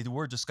 They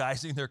were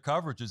disguising their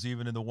coverages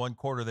even in the one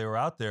quarter they were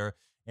out there.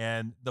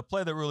 And the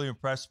play that really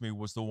impressed me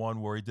was the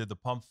one where he did the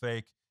pump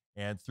fake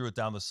and threw it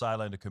down the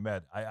sideline to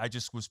Kmet. I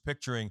just was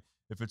picturing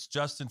if it's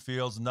Justin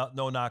Fields,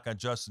 no knock on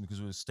Justin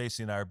because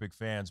Stacey and I are big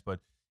fans, but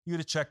he would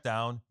have checked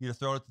down, he'd have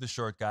thrown it to the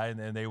short guy, and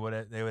then they would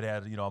have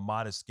had a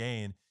modest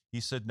gain.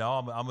 He said, "No,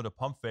 I'm going to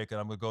pump fake it.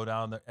 I'm going to go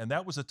down there," and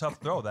that was a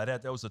tough throw.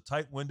 That was a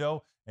tight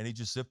window, and he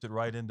just zipped it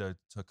right into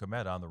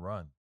Kmet on the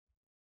run.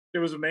 It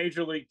was a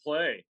major league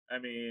play. I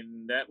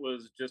mean, that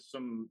was just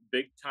some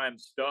big time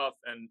stuff,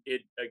 and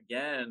it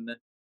again,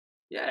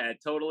 yeah, it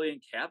totally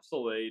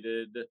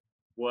encapsulated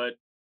what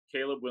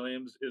Caleb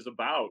Williams is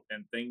about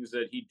and things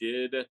that he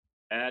did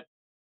at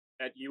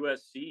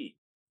USC.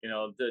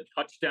 The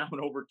touchdown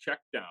over check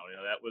down.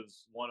 That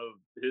was one of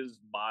his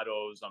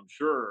mottos, I'm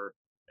sure,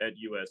 at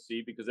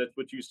USC, because that's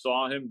what you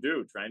saw him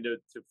do, trying to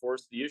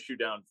force the issue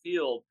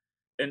downfield.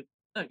 And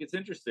it's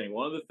interesting.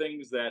 One of the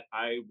things that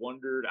I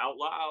wondered out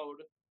loud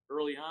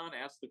early on,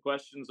 asked the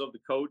questions of the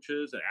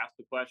coaches and asked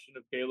the question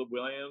of Caleb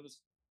Williams.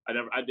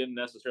 I didn't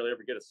necessarily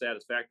ever get a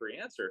satisfactory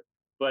answer,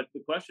 but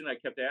the question I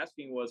kept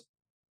asking was,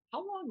 how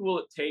long will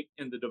it take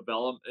in the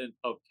development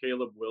of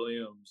Caleb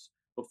Williams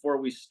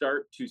before we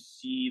start to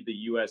see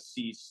the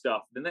USC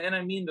stuff? And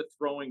I mean the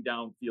throwing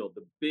downfield,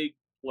 the big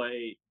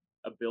play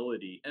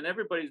ability. And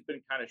everybody's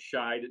been kind of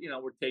shy.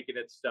 We're taking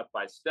it step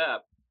by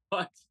step.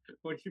 But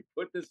when you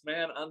put this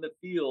man on the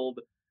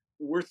field,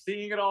 we're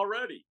seeing it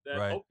already.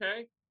 Right.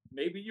 Okay,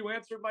 maybe you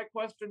answered my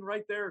question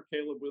right there,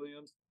 Caleb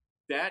Williams.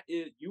 That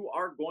is, you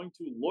are going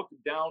to look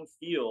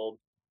downfield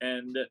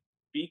and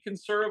be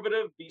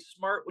conservative, be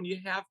smart when you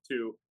have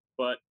to.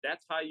 But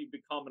that's how you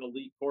become an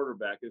elite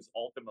quarterback, is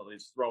ultimately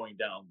throwing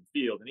down the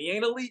field. And he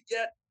ain't elite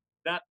yet,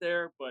 not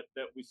there, but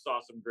that we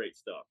saw some great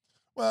stuff.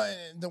 Well,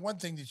 and the one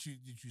thing that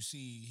you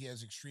see, he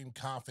has extreme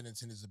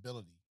confidence in his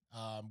ability,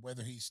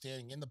 whether he's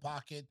standing in the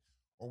pocket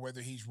or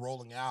whether he's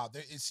rolling out.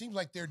 It seems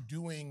like they're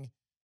doing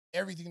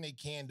everything they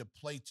can to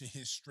play to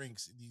his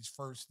strengths in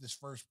this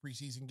first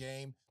preseason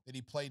game that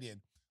he played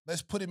in.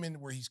 Let's put him in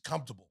where he's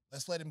comfortable.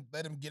 Let's let him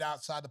get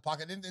outside the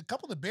pocket. And a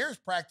couple of the Bears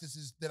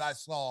practices that I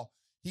saw,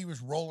 he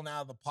was rolling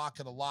out of the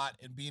pocket a lot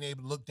and being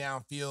able to look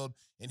downfield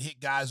and hit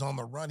guys on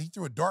the run. He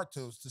threw a dart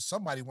to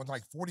somebody went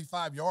like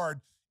 45 yard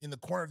in the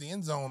corner of the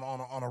end zone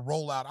on a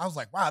rollout. I was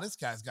like, wow, this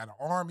guy's got an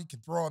arm. He can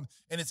throw on,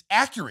 and it's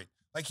accurate.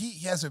 Like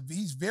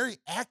he's very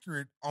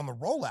accurate on the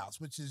rollouts,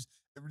 which is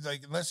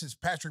like, unless it's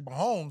Patrick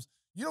Mahomes,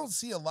 you don't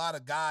see a lot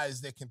of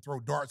guys that can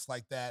throw darts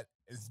like that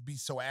and be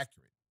so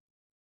accurate.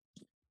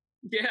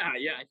 Yeah.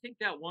 I think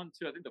that one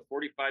too. I think the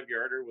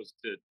 45-yarder was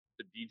to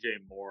DJ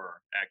Moore,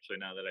 actually,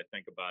 now that I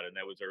think about it. And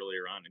that was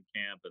earlier on in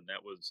camp, and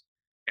that was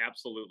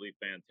absolutely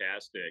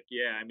fantastic.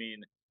 Yeah, I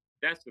mean,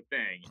 that's the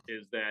thing,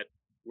 is that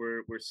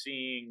we're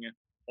seeing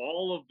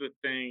all of the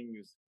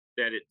things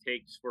that it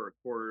takes for a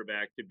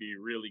quarterback to be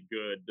really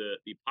good.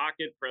 The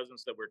pocket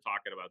presence that we're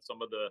talking about,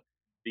 some of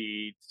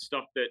the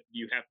stuff that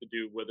you have to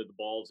do, whether the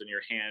ball's in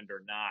your hand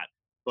or not.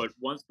 But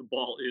once the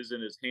ball is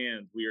in his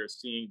hands, we are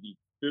seeing the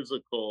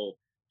physical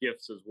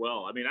gifts as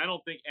well. I mean, I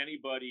don't think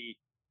anybody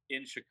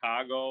in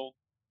Chicago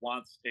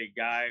wants a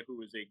guy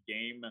who is a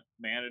game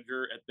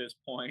manager at this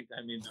point.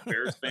 I mean, the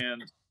Bears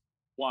fans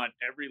want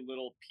every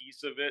little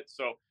piece of it.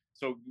 So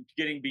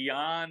getting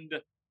beyond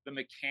the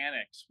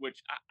mechanics,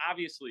 which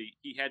obviously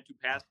he had to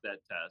pass that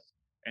test,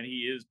 and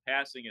he is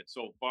passing it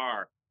so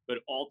far. But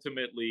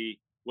ultimately,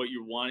 what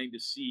you're wanting to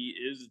see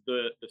is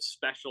the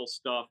special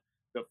stuff,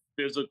 the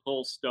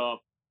physical stuff,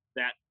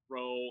 that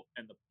throw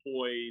and the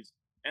poise,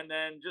 and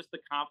then just the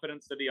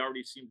confidence that he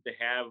already seems to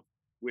have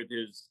with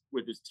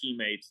his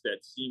teammates that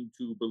seem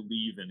to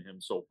believe in him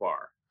so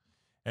far.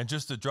 And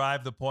just to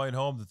drive the point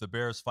home that the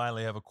Bears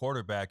finally have a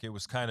quarterback, it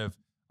was kind of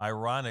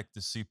ironic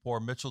to see poor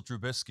Mitchell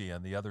Trubisky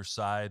on the other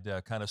side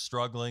kind of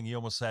struggling. He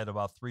almost had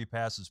about 3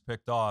 passes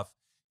picked off.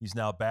 He's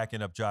now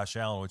backing up Josh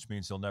Allen, which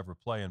means he'll never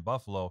play in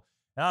Buffalo.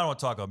 And I don't want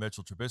to talk about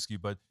Mitchell Trubisky,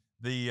 but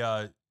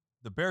the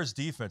Bears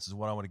defense is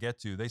what I want to get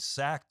to. They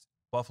sacked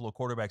Buffalo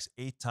quarterbacks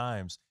 8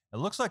 times. It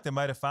looks like they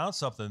might have found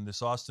something in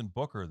this Austin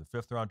Booker, the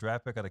 5th-round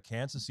draft pick out of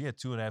Kansas. He had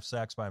 2.5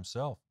 sacks by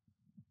himself.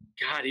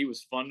 God, he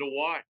was fun to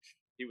watch.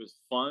 He was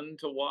fun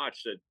to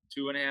watch. The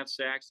 2.5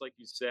 sacks, like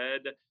you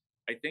said.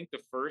 I think the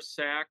first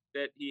sack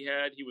that he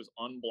had, he was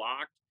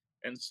unblocked.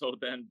 And so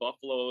then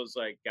Buffalo's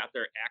like got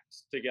their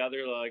acts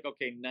together, like,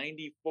 okay,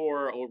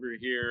 94 over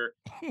here.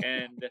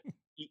 And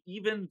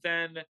even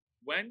then,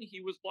 when he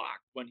was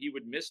blocked, when he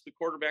would miss the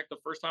quarterback the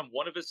first time,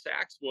 one of his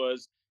sacks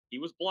was he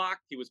was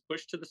blocked, he was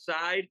pushed to the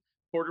side,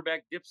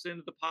 quarterback dips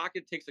into the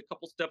pocket, takes a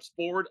couple steps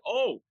forward.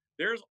 Oh,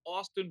 there's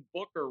Austin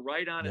Booker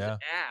right on his Yeah.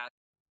 ass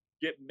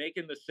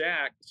making the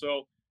sack.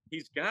 So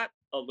he's got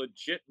a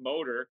legit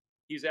motor.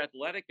 He's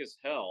athletic as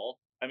hell.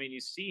 I mean,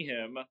 you see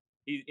him.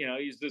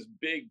 He's this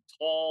big,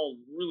 tall,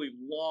 really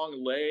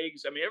long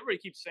legs. I mean, everybody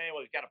keeps saying,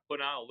 well, he's got to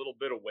put on a little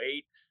bit of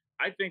weight.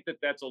 I think that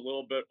that's a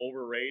little bit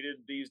overrated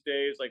these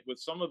days. Like with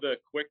some of the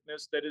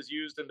quickness that is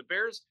used, and the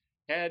Bears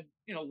had,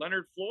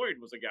 Leonard Floyd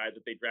was a guy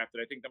that they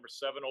drafted, I think, number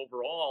 7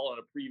 overall in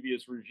a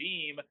previous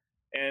regime,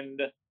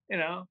 and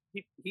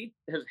he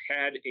has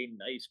had a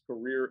nice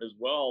career as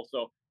well.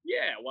 So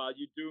yeah, while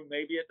you do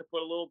maybe have to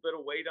put a little bit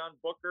of weight on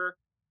Booker,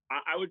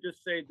 I would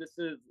just say this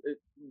is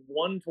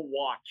one to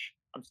watch.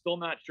 I'm still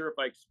not sure if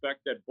I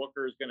expect that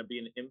Booker is going to be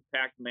an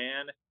impact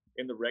man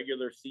in the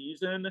regular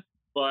season,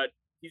 but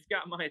he's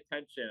got my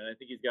attention, and I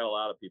think he's got a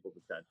lot of people's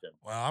attention.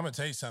 Well, I'm gonna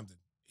tell you something.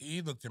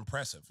 He looked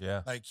impressive.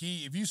 Yeah. Like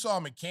if you saw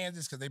him in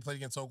Kansas because they played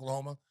against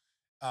Oklahoma,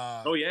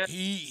 oh yeah,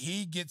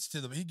 he gets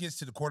to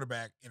the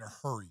quarterback in a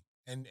hurry.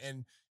 And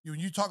when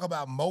you talk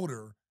about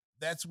motor,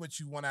 that's what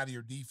you want out of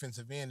your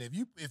defensive end.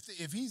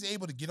 If he's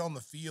able to get on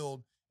the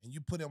field and you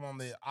put him on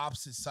the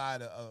opposite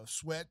side of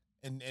Sweat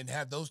and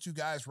have those two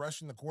guys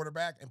rushing the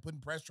quarterback and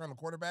putting pressure on the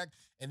quarterback,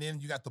 and then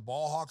you got the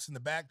ball hawks in the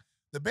back,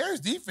 the Bears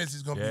defense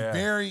is going to be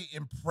very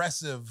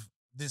impressive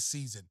this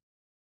season.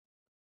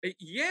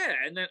 Yeah,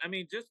 and then I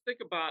mean, just think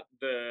about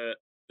the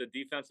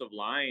defensive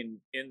line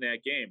in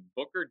that game.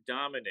 Booker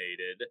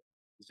dominated.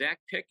 Zach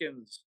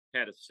Pickens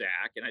had a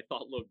sack, and I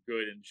thought looked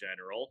good in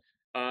general.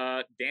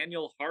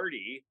 Daniel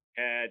Hardy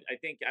had,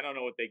 I don't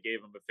know what they gave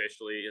him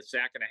officially, a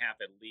sack and a half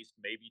at least,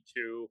 maybe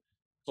 2.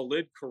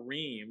 Khalid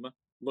Kareem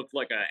looked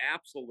like an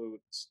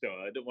absolute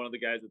stud, one of the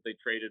guys that they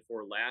traded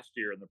for last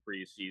year in the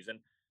preseason.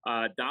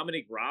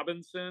 Dominique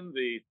Robinson,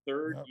 the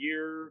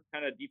third-year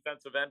kind of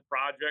defensive end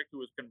project who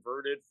was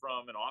converted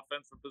from an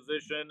offensive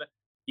position,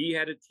 he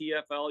had a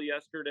TFL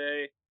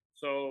yesterday.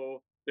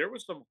 So there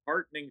was some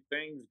heartening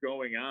things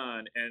going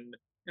on. And,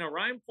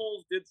 Ryan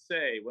Poles did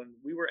say when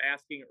we were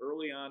asking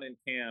early on in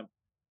camp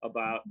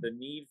about the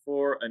need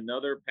for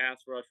another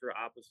pass rusher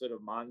opposite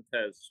of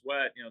Montez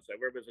Sweat, so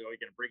everybody's like, oh,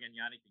 you're going to bring in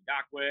Yannick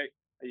Ngakoue?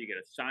 Are you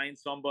going to sign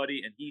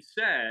somebody? And he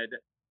said,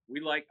 we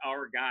like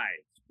our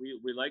guys.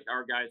 We like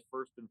our guys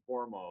first and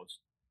foremost.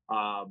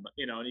 And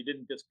he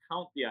didn't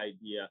discount the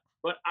idea,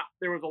 but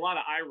there was a lot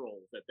of eye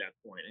rolls at that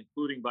point,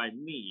 including by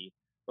me.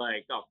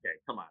 Like, okay,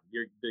 come on,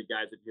 you're the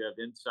guys that you have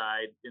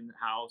inside in the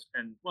house,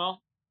 and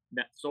well,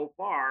 so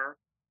far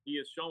he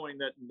is showing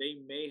that they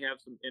may have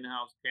some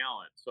in-house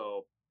talent.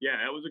 So yeah,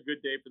 that was a good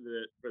day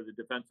for the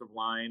defensive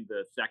line,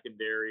 the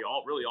secondary,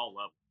 all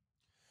levels.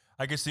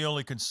 I guess the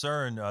only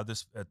concern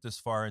this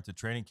far into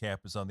training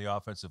camp is on the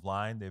offensive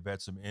line. They've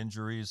had some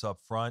injuries up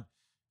front.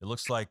 It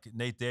looks like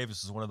Nate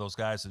Davis is one of those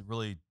guys that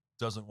really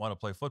doesn't want to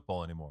play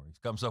football anymore. He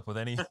comes up with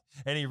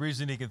any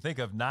reason he can think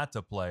of not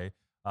to play.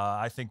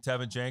 I think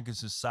Tevin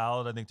Jenkins is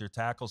solid. I think their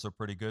tackles are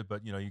pretty good,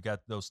 but you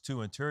got those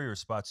 2 interior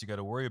spots you got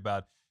to worry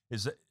about.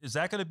 Is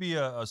that going to be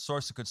a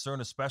source of concern,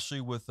 especially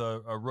with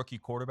a rookie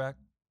quarterback?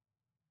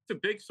 It's a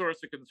big source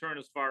of concern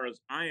as far as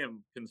I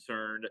am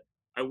concerned.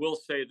 I will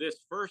say this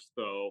first,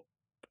 though.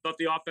 I thought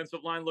the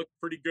offensive line looked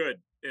pretty good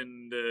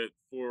in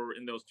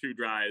those 2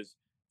 drives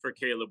for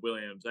Caleb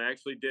Williams. I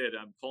actually did.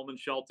 Coleman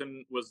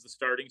Shelton was the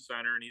starting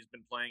center, and he's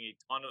been playing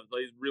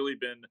he's really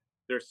been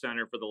their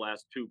center for the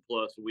last 2+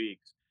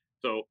 weeks.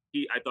 So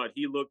I thought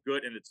he looked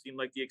good, and it seemed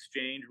like the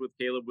exchange with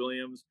Caleb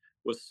Williams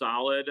was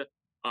solid.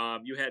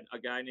 You had a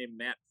guy named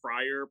Matt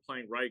Pryor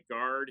playing right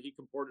guard. He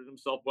comported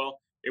himself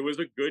well. It was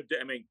a good day.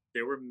 I mean,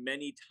 there were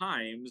many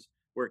times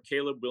where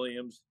Caleb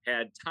Williams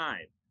had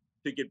time.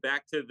 To get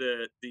back to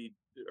the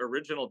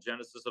original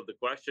genesis of the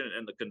question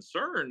and the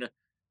concern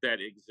that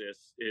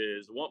exists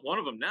is one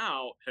of them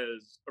now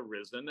has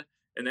arisen,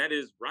 and that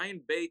is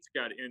Ryan Bates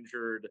got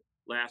injured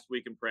last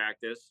week in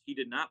practice. He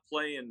did not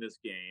play in this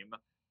game.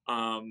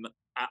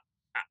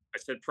 I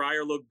said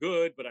Pryor looked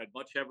good, but I'd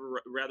much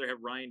rather have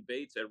Ryan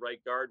Bates at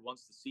right guard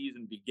once the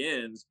season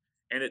begins.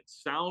 And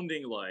it's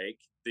sounding like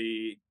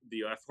the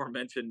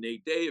aforementioned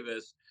Nate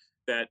Davis,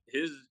 that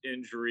his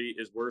injury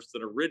is worse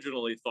than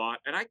originally thought.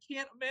 And I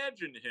can't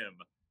imagine him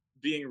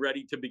being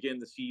ready to begin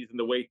the season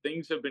the way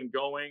things have been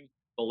going,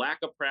 the lack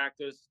of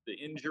practice, the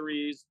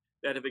injuries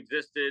that have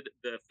existed,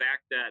 the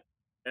fact that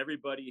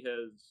everybody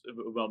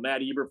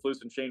Matt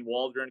Eberflus and Shane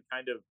Waldron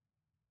kind of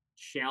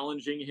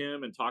challenging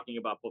him and talking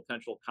about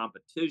potential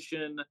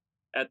competition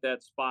at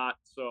that spot.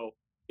 So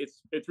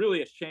it's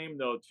really a shame,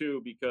 though,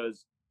 too,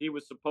 because he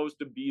was supposed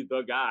to be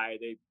the guy.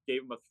 They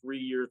gave him a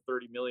 3-year,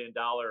 $30 million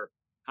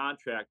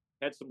contract,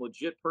 had some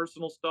legit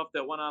personal stuff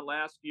that went on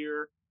last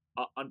year.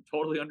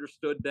 Totally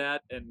understood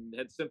that and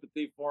had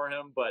sympathy for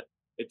him, but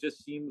it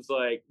just seems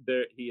like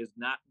he has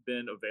not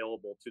been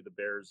available to the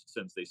Bears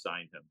since they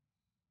signed him.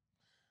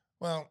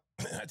 Well,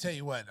 I tell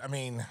you what, I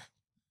mean,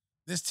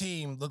 this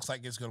team looks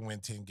like it's going to win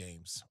 10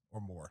 games or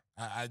more.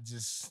 I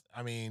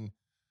mean,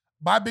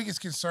 my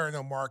biggest concern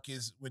though, Mark,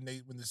 is when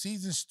the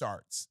season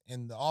starts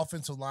and the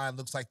offensive line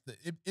looks like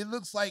it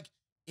looks like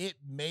it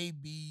may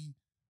be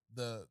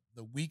the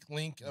weak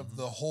link of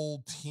the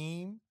whole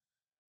team.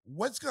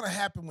 What's going to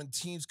happen when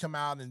teams come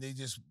out and they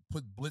just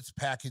put blitz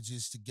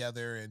packages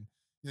together? And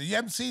you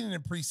haven't seen it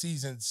in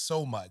preseason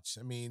so much.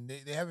 I mean,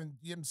 you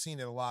haven't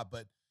seen it a lot,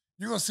 but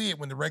you're going to see it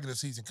when the regular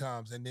season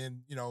comes. And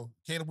then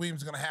Caleb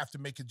Williams is going to have to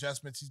make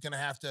adjustments. He's going to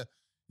have to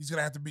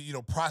be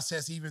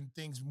process even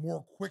things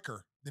more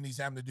quicker than he's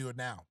having to do it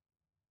now.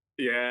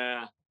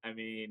 Yeah, I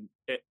mean,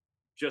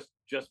 just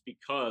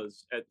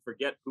because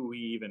forget who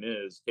he even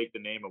is, take the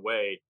name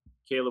away.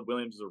 Caleb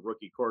Williams is a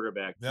rookie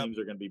quarterback. Yep. Teams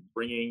are going to be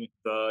bringing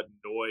the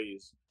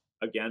noise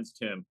against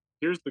him.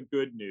 Here's the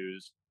good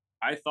news.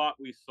 I thought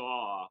we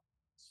saw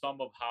some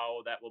of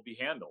how that will be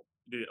handled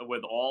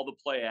with all the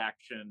play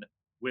action,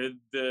 with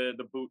the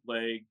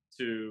bootleg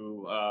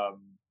to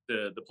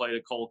the play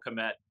to Cole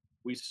Kmet.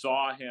 We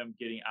saw him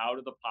getting out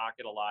of the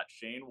pocket a lot.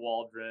 Shane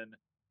Waldron,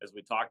 as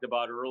we talked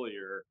about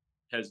earlier,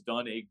 has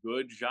done a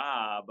good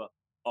job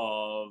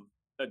of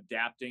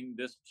adapting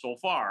this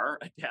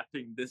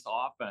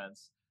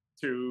offense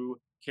to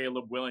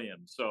Caleb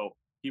Williams. So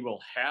he will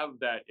have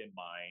that in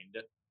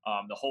mind.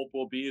 The hope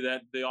will be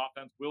that the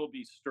offense will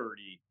be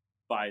sturdy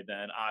by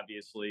then,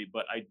 obviously.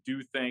 But I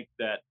do think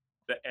that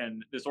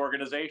and this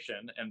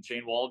organization, and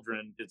Shane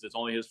Waldron, it's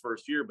only his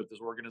first year, but this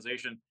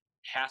organization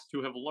has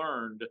to have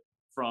learned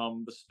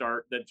from the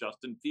start that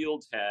Justin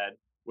Fields had,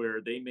 where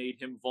they made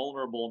him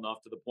vulnerable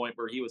enough to the point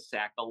where he was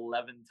sacked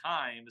 11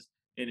 times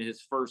in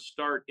his first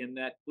start in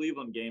that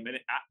Cleveland game. And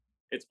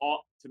it's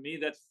all, to me,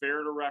 that's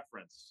fair to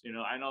reference.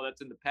 I know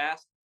that's in the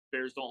past.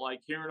 Bears don't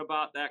like hearing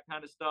about that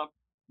kind of stuff.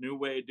 New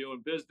way of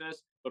doing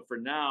business. But for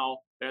now,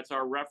 that's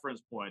our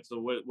reference point.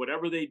 So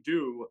whatever they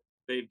do,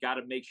 they've got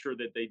to make sure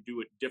that they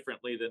do it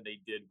differently than they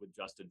did with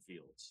Justin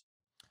Fields.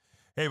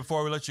 Hey,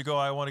 before we let you go,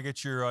 I want to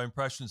get your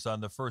impressions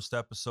on the first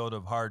episode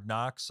of Hard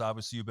Knocks.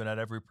 Obviously, you've been at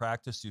every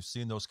practice. You've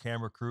seen those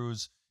camera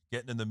crews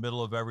getting in the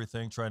middle of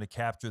everything, trying to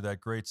capture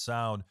that great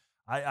sound.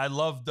 I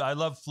love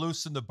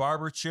Flus in the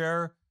barber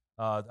chair.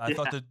 I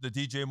thought the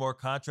DJ Moore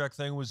contract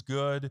thing was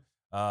good.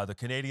 The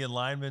Canadian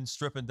lineman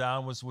stripping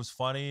down was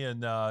funny,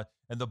 and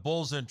the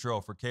Bulls intro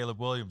for Caleb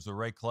Williams with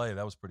Ray Clay,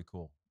 that was pretty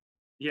cool.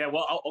 Yeah,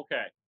 well,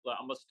 okay.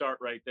 I'm gonna start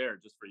right there,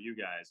 just for you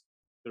guys.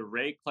 The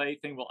Ray Clay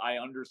thing. Well, I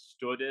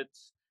understood it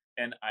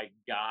and I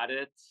got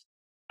it.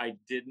 I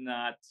did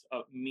not,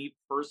 me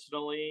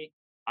personally,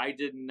 I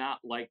did not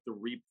like the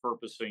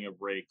repurposing of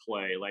Ray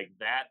Clay like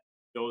that.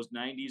 Those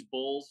 '90s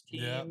Bulls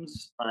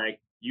teams, like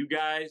you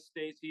guys,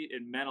 Stacey,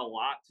 it meant a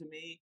lot to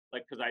me.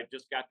 Like, because I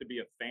just got to be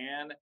a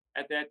fan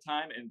at that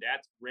time, and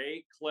that's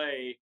Ray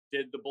Clay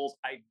did the Bulls.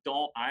 I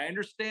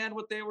understand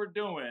what they were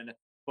doing,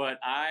 but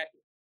I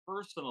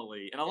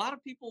personally, and a lot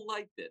of people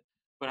liked it,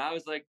 but I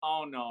was like,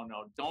 oh no,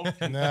 don't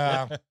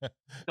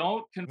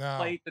don't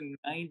conflate the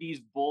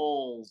 '90s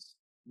Bulls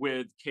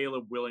with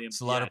Caleb Williams.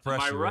 It's a lot of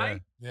pressure. Am I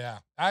right? Yeah,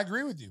 I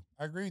agree with you.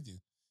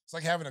 It's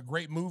like having a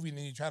great movie and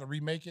then you try to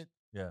remake it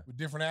with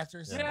different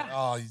actors. Yeah.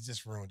 Oh, you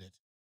just ruined it.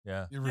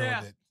 Yeah. You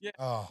ruined it. Yeah.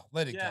 Oh,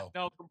 let it go.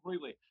 No,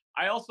 completely.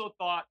 I also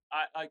thought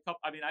I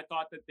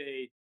thought that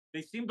they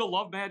seemed to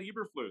love Matt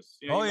Eberflus.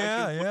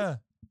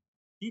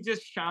 He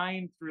just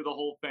shined through the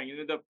whole thing.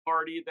 And the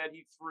party that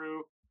he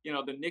threw,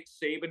 the Nick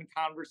Saban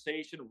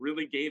conversation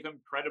really gave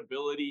him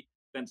credibility.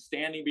 Then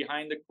standing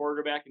behind the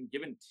quarterback and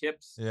giving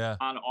tips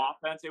on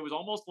offense, it was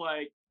almost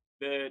like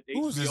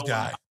who's this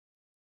guy?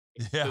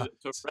 To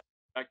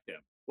respect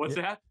him. What's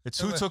that? It's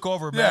who took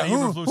over Matt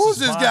Eberflus's who's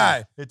this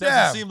guy? It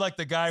doesn't seem like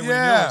the guy we knew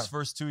his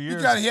first 2 years.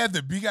 He got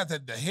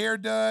the hair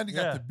done. He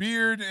got the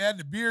beard. He had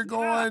the beard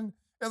going.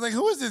 I was like,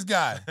 who is this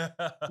guy?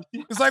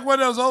 It's like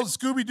one of those old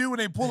Scooby-Doo when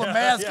they pull a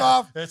mask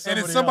off and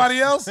it's somebody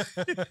else. That's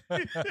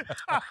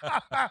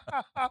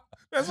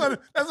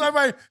what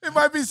it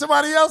might be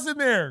somebody else in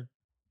there.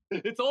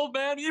 It's old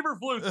man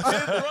Eberflus.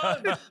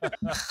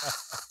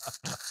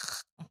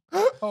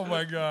 Oh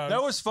my God.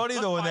 That was funny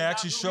though when they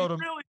actually showed him.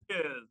 Really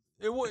is.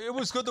 It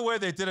was good the way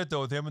they did it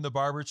though, with him in the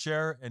barber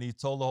chair, and he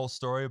told the whole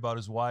story about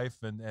his wife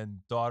and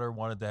daughter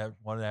wanted to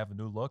have a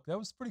new look. That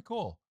was pretty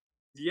cool.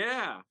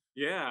 Yeah.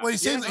 Well, he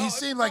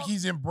seemed like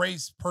he's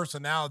embraced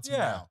personality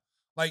now.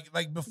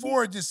 Like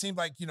before, it just seemed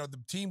like the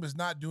team was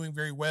not doing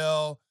very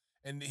well,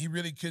 and he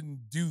really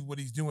couldn't do what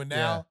he's doing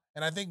now. Yeah.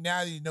 And I think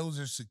now that he knows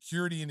there's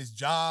security in his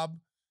job,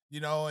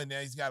 and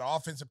he's got an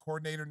offensive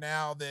coordinator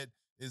now that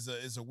is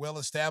a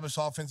well-established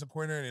offensive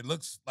coordinator, and it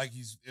looks like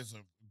is a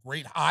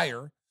great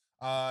hire.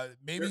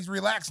 Maybe he's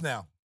relaxed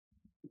now.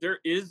 There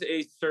is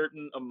a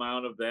certain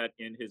amount of that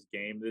in his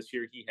game this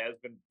year. He has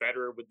been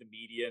better with the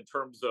media in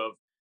terms of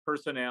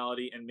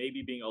personality and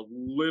maybe being a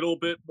little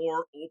bit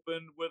more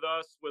open with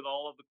us with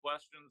all of the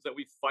questions that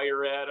we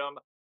fire at him.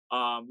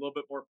 A little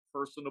bit more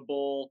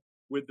personable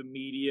with the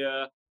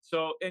media.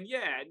 So, and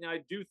yeah, and I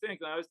do think,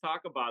 and I always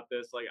talk about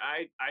this, like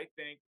I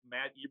think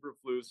Matt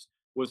Eberflus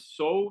was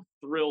so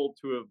thrilled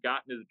to have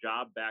gotten his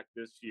job back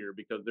this year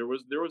because there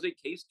was a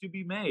case to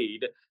be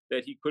made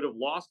that he could have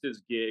lost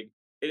his gig,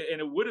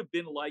 and it would have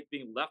been like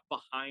being left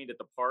behind at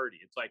the party.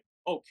 It's like,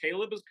 oh,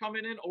 Caleb is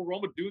coming in, oh,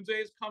 Roma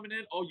Dunze is coming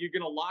in, oh, you're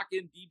gonna lock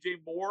in DJ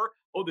Moore,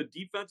 oh, the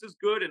defense is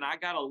good, and I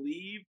gotta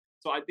leave.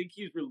 So I think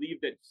he's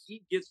relieved that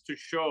he gets to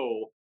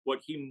show what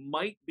he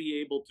might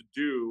be able to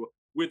do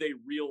with a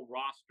real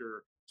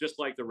roster, just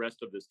like the rest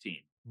of this team.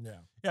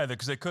 Yeah,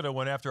 because they could have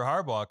went after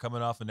Harbaugh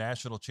coming off a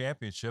national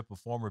championship, a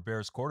former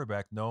Bears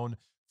quarterback known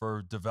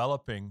for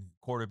developing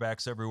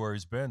quarterbacks everywhere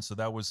he's been. So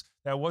that was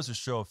a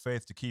show of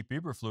faith to keep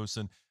Eberflus.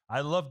 And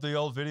I loved the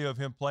old video of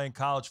him playing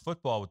college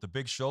football with the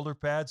big shoulder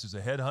pads. He's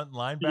a headhunting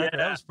linebacker. Yeah.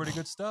 That was pretty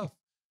good stuff.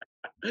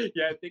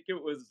 Yeah, I think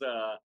it was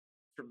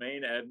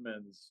Tremaine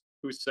Edmonds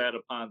who said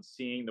upon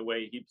seeing the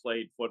way he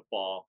played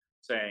football,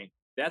 saying,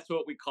 "That's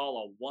what we call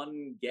a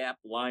one-gap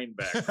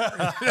linebacker."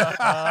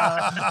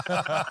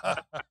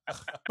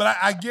 But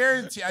I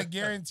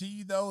guarantee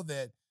you though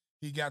that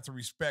he got the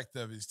respect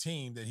of his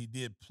team that he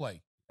did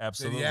play.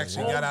 Absolutely. That he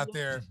actually got out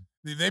there.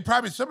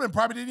 Some of them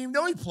probably didn't even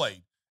know he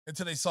played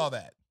until they saw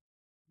that.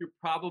 You're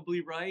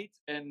probably right,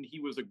 and he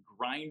was a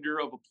grinder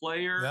of a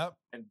player, Yep.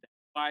 and that's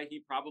why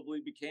he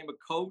probably became a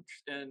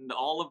coach and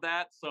all of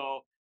that. So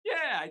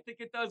yeah, I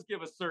think it does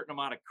give a certain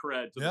amount of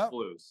cred to the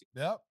Blues.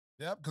 Yep.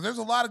 Because there's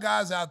a lot of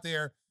guys out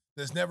there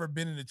that's never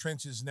been in the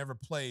trenches, never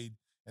played,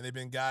 and they've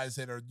been guys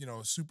that are,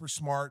 super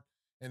smart,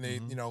 and they,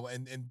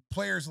 and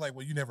players are like,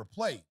 well, you never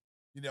played.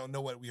 You don't know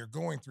what we are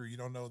going through. You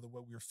don't know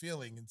what we're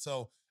feeling. And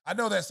so I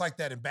know that's like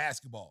that in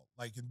basketball.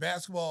 Like in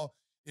basketball,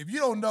 if you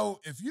don't know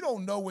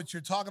what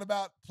you're talking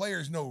about,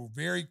 players know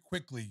very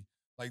quickly,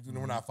 like,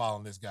 we're not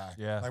following this guy.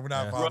 Yeah. Like, we're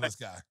not following this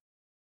guy.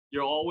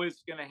 You're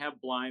always going to have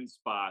blind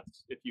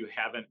spots if you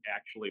haven't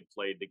actually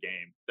played the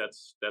game.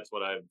 That's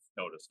what I've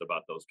noticed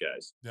about those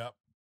guys.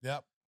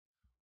 Yep.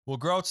 Well,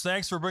 Grote,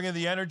 thanks for bringing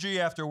the energy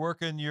after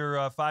working your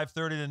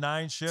 5:30 to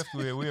 9 shift.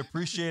 We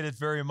appreciate it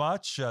very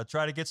much.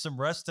 Try to get some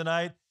rest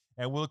tonight,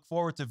 and we'll look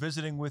forward to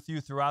visiting with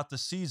you throughout the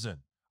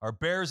season. Our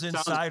Bears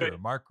insider,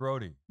 Mark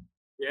Grote.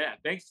 Yeah,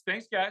 thanks,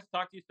 guys.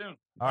 Talk to you soon.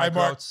 All right,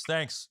 Mark. Grote,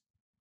 thanks.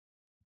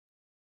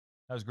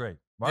 That was great.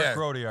 Mark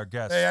Grote, our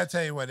guest. Hey, I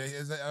tell you what,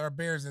 our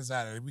Bears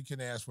insider, we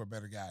couldn't ask for a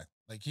better guy.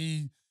 Like,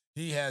 he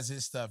has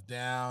his stuff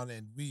down,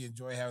 and we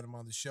enjoy having him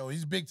on the show.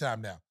 He's big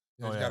time now.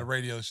 He's got a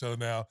radio show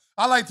now.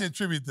 I like to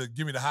attribute the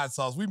Gimme the Hot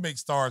Sauce. We make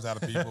stars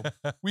out of people.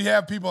 We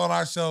have people on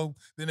our show,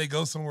 then they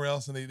go somewhere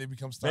else, and they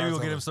become stars. Maybe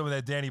we'll get him some of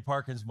that Danny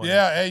Parkins money.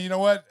 Yeah, hey, you know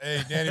what?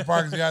 Hey, Danny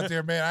Parkins, you out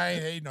there, man. I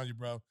ain't hating on you,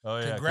 bro. Oh,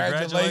 yeah.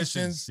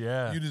 Congratulations.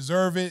 Yeah. You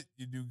deserve it.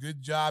 You do a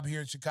good job here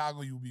in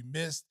Chicago. You will be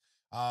missed.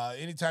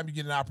 Anytime you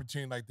get an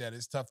opportunity like that,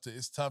 it's tough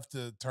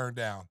to turn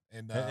down.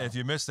 And if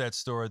you missed that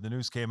story, the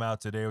news came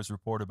out today. It was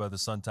reported by the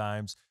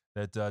Sun-Times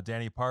that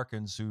Danny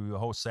Parkins, who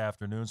hosts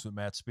afternoons with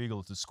Matt Spiegel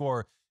at The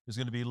Score, is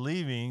going to be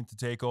leaving to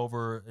take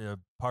over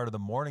part of the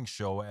morning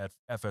show at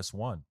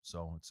FS1.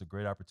 So it's a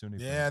great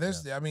opportunity. Yeah,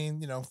 I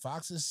mean,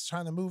 Fox is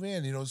trying to move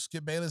in.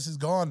 Skip Bayless is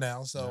gone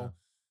now, so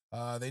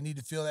they need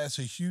to fill that's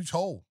a huge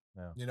hole.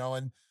 Yeah.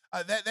 And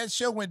that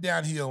show went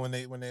downhill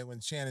when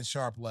Shannon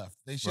Sharp left.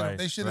 They should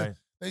have.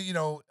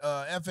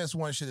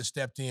 FS1 should have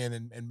stepped in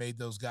and made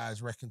those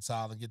guys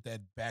reconcile and get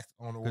that back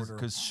on order.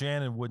 Because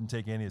Shannon wouldn't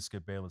take any of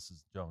Skip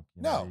Bayless's junk.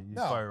 No.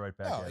 Fire right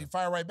back at him. He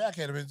fired right back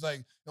at him. It's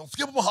like,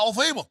 Skip, I'm a Hall of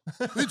Famer.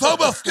 What you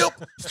talking about, Skip?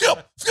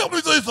 Skip, let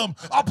me tell you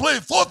something. I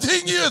played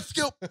 14 years,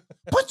 Skip.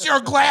 Put your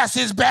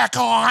glasses back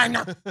on.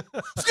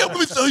 Skip, let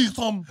me tell you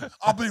something.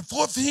 I played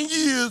 14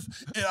 years,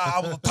 and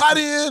I was a tight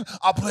end.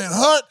 I played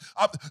hurt.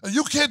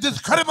 You can't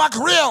discredit my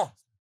career.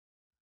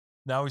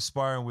 Now he's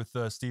sparring with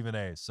Stephen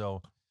A.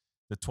 So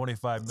the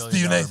 $25 million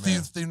Stephen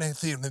A. man.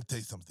 Stephen A. Let me tell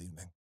you something, Stephen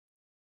A.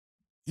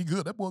 He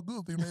good. That boy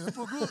good, Stephen A. That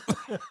boy good.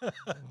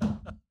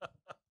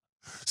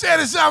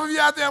 Shannon Sharp, if you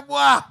out there,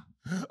 boy.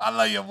 I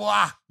love you,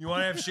 boy. You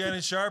want to have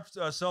Shannon Sharp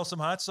sell some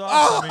hot sauce?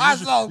 Hot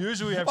sauce.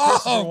 Usually we have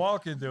Christopher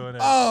Walken doing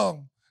it.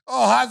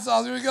 Hot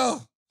sauce. Here we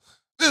go.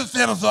 This is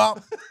Shannon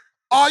Sharp.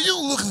 Are you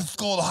looking to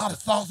score the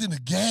hottest sauce in the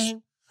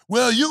game?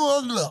 Well,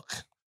 you're in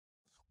luck.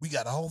 We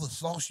got all the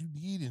sauce you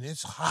need, and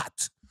it's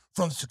hot.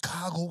 From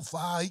Chicago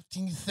Fire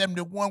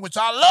 1871, which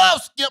I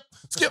love, Skip.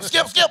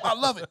 I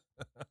love it.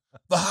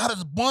 The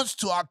hottest bunch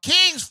to our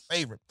King's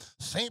favorite,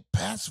 St.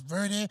 Pat's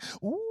Verde.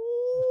 Ooh,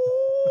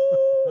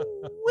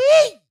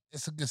 wee.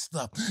 It's some good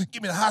stuff.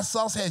 Give me the hot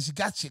sauce has you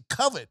got you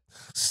covered.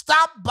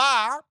 Stop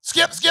by.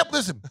 Skip,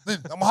 listen.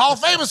 I'm a Hall of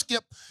Famer,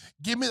 Skip.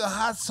 Give me the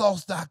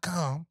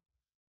hotsauce.com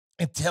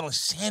and tell them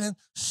Shannon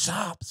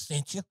Sharp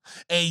sent you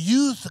and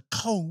use the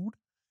code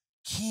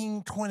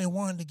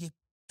King21 to get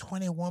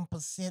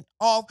 21%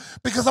 off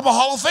because I'm a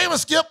Hall of Famer,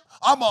 Skip.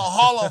 I'm a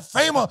Hall of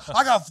Famer.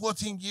 I got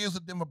 14 years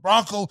with them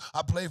Broncos.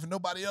 I played for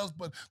nobody else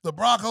but the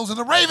Broncos and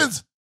the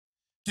Ravens.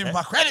 Give me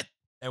my credit.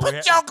 And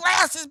Put your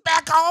glasses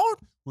back on.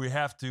 We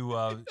have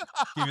to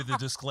give you the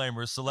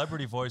disclaimer: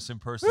 celebrity voice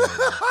impersonator.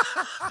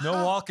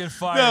 No walking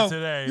fire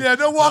today. Yeah,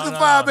 no walking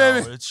fire,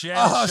 baby. No. It's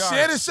Shannon Sharp.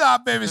 Shannon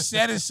Sharp, baby.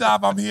 Shannon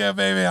Sharp. I'm here,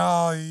 baby.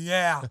 Oh,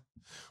 yeah.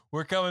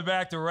 We're coming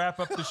back to wrap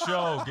up the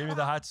show. Give me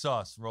the hot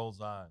sauce. Rolls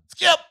on.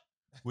 Skip.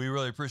 We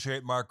really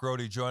appreciate Mark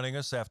Grote joining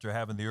us after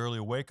having the early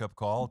wake-up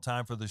call.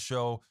 Time for the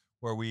show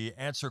where we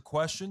answer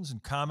questions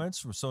and comments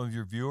from some of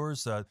your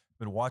viewers that have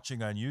been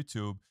watching on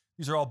YouTube.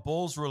 These are all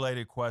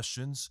Bulls-related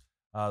questions.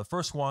 The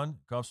first one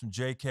comes from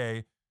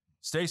JK.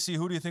 Stacey,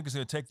 who do you think is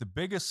going to take the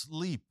biggest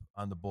leap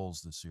on the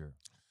Bulls this year?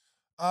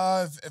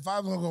 If I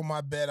was going to go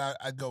my bet,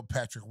 I'd go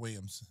Patrick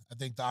Williams. I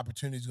think the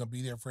opportunity is going to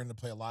be there for him to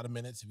play a lot of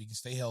minutes if he can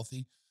stay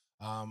healthy.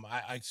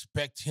 I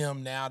expect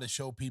him now to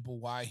show people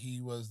why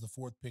he was the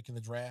 4th pick in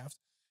the draft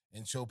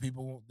and show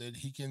people that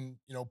he can,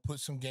 put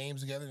some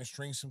games together and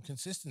string some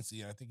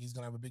consistency. And I think he's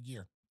going to have a big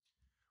year.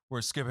 We're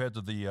going to skip ahead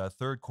to the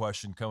third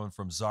question coming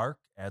from Zark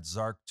at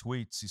Zark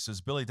Tweets. He says,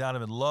 Billy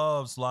Donovan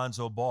loves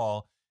Lonzo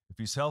Ball. If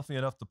he's healthy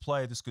enough to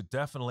play, this could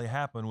definitely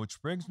happen,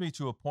 which brings me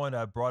to a point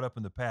I've brought up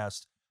in the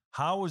past.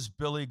 How is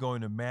Billy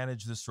going to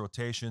manage this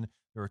rotation?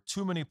 There are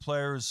too many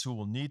players who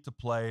will need to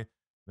play,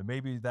 but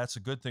maybe that's a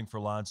good thing for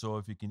Lonzo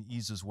if he can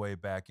ease his way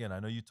back in. I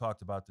know you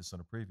talked about this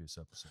on a previous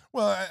episode.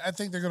 Well, I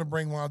think they're going to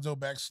bring Lonzo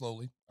back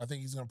slowly. I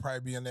think he's going to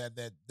probably be on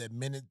that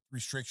minute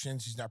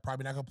restrictions. He's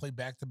probably not going to play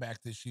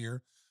back-to-back this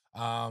year.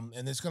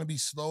 And it's going to be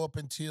slow up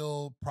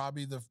until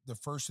probably the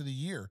first of the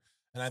year.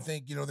 And I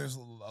think, there's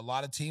a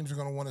lot of teams are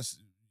going to want to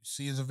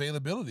see his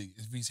availability.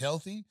 If he's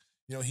healthy,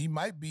 he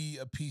might be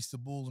a piece the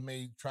Bulls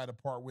may try to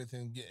part with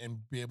and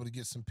be able to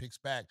get some picks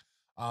back.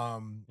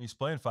 He's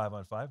playing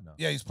 5-on-5 now.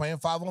 Yeah, he's playing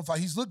 5-on-5.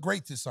 He's looked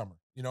great this summer,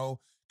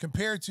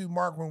 compared to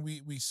Mark when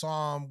we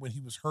saw him when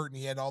he was hurt and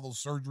he had all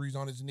those surgeries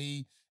on his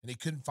knee and they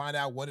couldn't find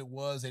out what it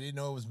was. They didn't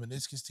know it was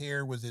meniscus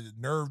tear. Was it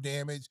nerve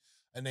damage?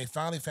 And they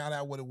finally found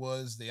out what it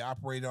was. They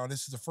operated on.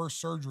 This is the first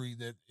surgery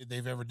that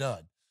they've ever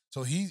done.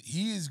 So he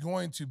is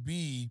going to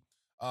be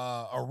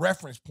a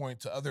reference point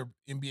to other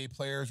NBA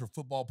players or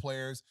football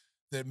players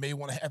that may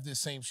want to have this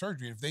same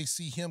surgery. If they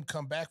see him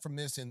come back from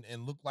this and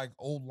look like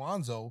old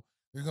Lonzo,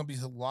 there's going to be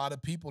a lot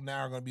of people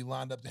now are going to be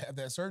lined up to have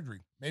that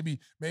surgery. Maybe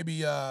Brandon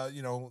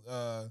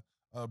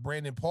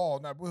Paul.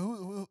 Not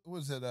who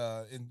was it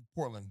in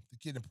Portland? The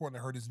kid in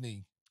Portland hurt his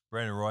knee.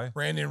 Brandon Roy?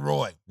 Brandon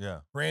Roy. Yeah.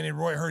 Brandon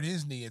Roy hurt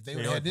his knee. If they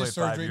would have had this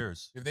surgery, 5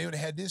 years. if they would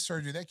have had this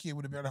surgery, that kid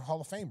would have been a Hall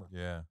of Famer.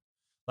 Yeah.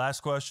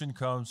 Last question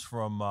comes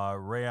from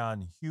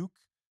Rayon Hugh,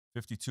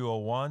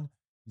 5201.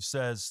 He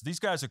says, these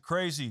guys are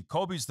crazy.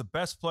 Kobe's the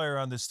best player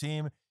on this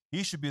team.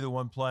 He should be the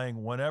one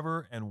playing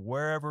whenever and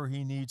wherever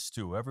he needs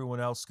to.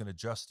 Everyone else can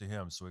adjust to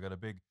him. So we got a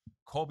big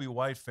Kobe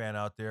White fan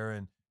out there.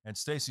 And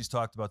Stacey's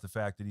talked about the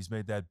fact that he's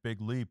made that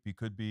big leap. He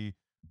could be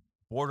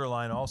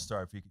borderline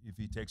all-star if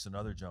he takes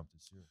another jump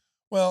this year.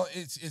 Well,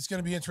 it's going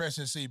to be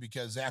interesting to see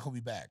because Zach will be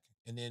back.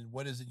 And then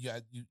what is it?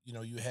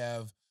 You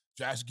have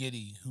Josh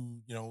Giddey,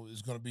 who,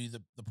 is going to be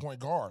the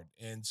point guard.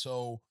 And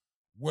so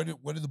what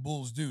do the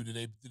Bulls do? Do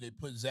they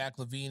put Zach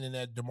LaVine in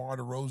that DeMar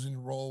DeRozan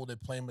role? They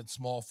play him at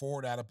small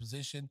forward out of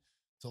position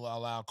to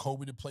allow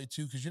Kobe to play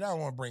too? Because you don't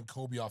want to bring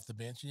Kobe off the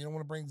bench and you don't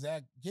want to bring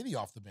Zach Giddey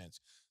off the bench.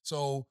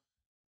 So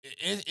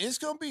it's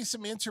going to be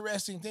some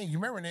interesting things. You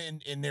remember,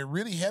 and they're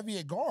really heavy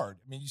at guard.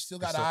 I mean, you still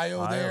got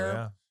Ayo there.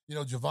 Yeah.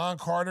 Javon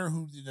Carter,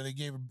 who they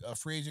gave a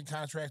free agent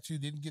contract to,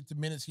 didn't get the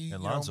minutes.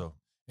 And Lonzo.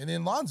 And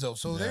then Lonzo.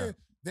 So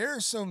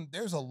there's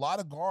a lot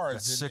of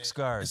guards. That's 6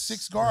 guards.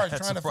 6 guards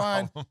trying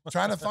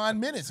to find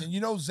minutes. And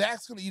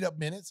Zach's going to eat up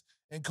minutes,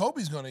 and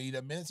Kobe's going to eat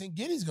up minutes, and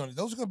Giddey's going to.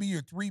 Those are going to be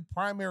your 3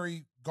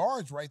 primary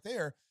guards right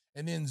there.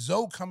 And then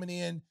Zoe coming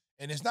in,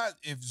 and it's not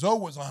if Zoe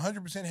was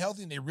 100%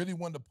 healthy and they really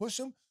wanted to push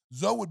him,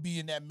 Zoe would be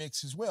in that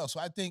mix as well. So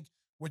I think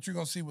what you're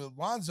going to see with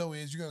Lonzo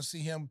is you're going to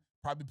see him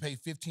probably play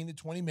 15 to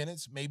 20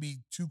 minutes, maybe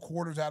 2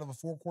 quarters out of a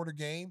 4-quarter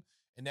game.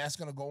 And that's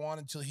going to go on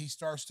until he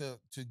starts to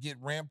get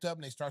ramped up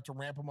and they start to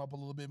ramp him up a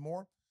little bit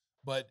more.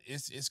 But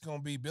it's going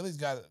to be Billy's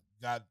got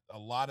a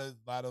lot of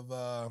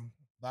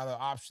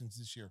options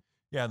this year.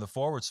 Yeah, and the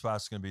forward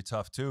spot's going to be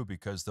tough too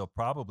because they'll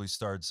probably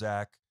start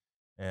Zach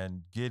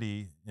and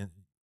Giddey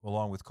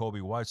along with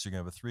Kobe White. So you're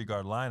going to have a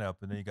 3-guard lineup,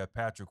 and then you got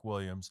Patrick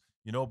Williams.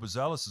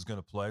 Bozelis is going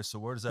to play. So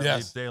where does that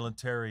leave Dalen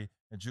Terry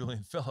and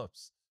Julian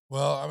Phillips?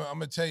 Well, I'm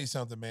going to tell you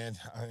something, man.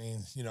 I mean,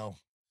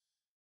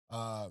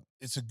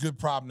 it's a good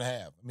problem to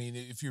have. I mean,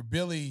 if you're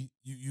Billy,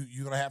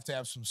 you're going to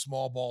have some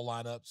small ball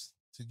lineups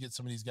to get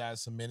some of these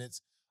guys some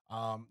minutes.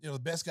 The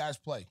best guys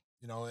play.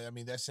 I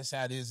mean, that's just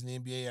how it is in the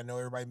NBA. I know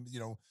everybody,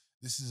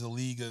 this is a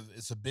league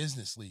it's a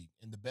business league,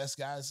 and the best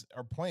guys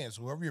are playing.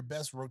 So whoever your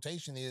best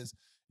rotation is,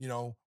 we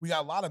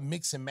got a lot of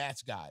mix and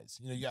match guys.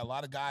 You got a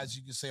lot of guys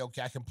you can say,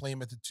 okay, I can play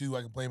him at the 2,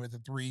 I can play him at the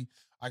 3,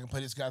 I can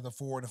play this guy at the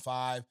 4 and the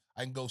 5,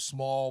 I can go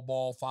small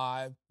ball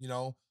 5,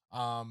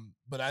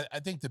 But I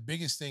think the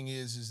biggest thing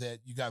is that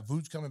you got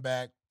Vooch coming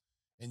back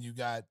and you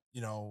got,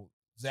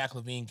 Zach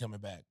LaVine coming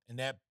back. And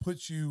that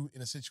puts you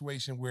in a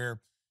situation where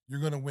you're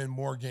going to win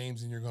more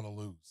games than you're going to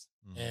lose.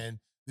 Mm-hmm. And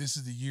this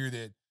is the year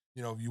that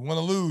if you want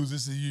to lose,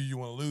 this is the year you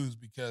want to lose,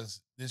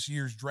 because this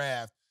year's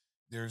draft,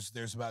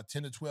 there's about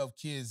 10 to 12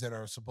 kids that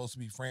are supposed to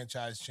be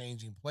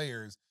franchise-changing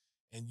players,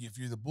 and if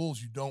you're the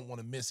Bulls, you don't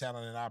want to miss out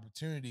on an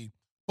opportunity.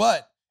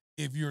 But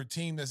if you're a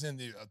team that's in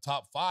the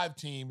top 5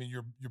 team and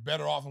you're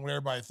better off than what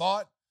everybody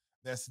thought,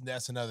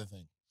 that's another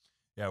thing.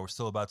 Yeah, we're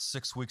still about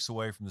 6 weeks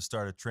away from the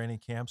start of training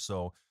camp,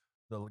 so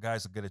the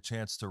guys will get a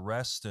chance to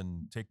rest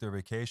and take their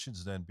vacations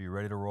and then be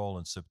ready to roll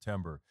in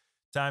September.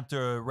 Time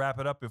to wrap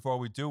it up. Before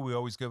we do, we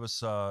always give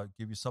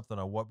you something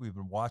on what we've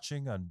been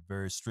watching on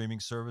various streaming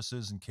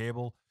services and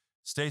cable.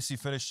 Stacey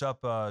finished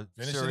up a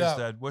series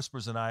that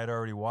Whispers and I had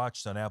already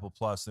watched on Apple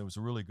Plus, and it was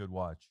a really good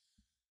watch.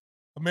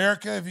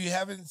 America, if you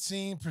haven't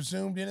seen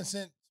Presumed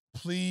Innocent,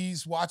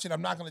 please watch it.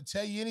 I'm not going to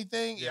tell you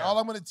anything. Yeah. All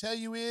I'm going to tell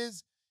you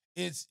is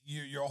it's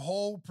your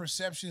whole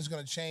perception is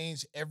going to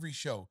change every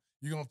show.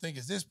 You're going to think,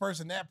 is this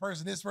person, that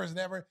person, this person,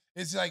 that person?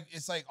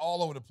 It's like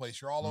all over the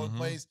place. You're all over the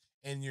place,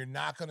 and you're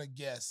not going to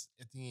guess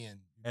at the end.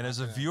 And as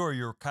a viewer,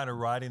 you're kind of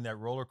riding that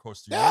roller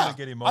coaster. Yeah. You're going to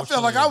get emotional. I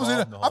felt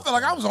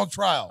like I was on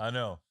trial. I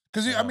know.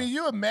 Because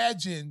you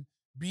imagine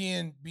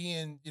being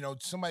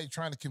somebody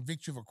trying to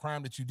convict you of a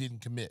crime that you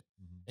didn't commit,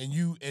 and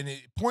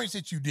it points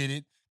that you did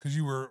it because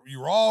you were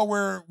all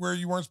where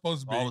you weren't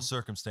supposed to be. All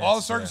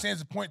the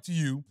circumstances point to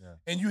you,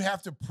 and you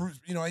have to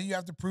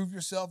prove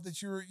yourself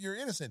that you're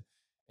innocent.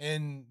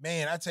 And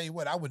man, I tell you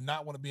what, I would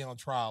not want to be on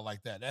trial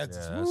like that.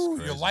 That's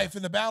your life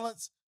in the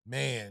balance.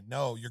 Man,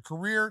 no, your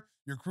career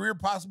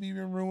possibly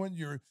even ruined.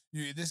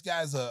 This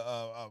guy's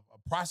a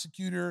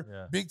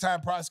prosecutor, big time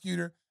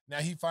prosecutor. Now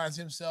he finds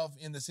himself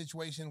in the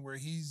situation where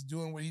he's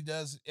doing what he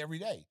does every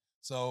day.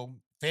 So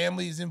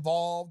family is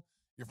involved.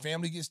 Your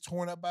family gets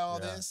torn up by all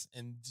this,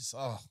 and just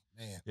man.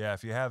 Yeah,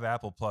 if you have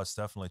Apple Plus,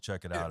 definitely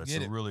check it out. It's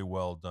a really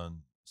well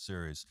done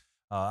series.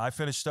 I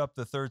finished up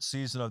the 3rd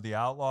season of The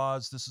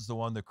Outlaws. This is the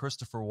one that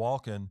Christopher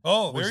Walken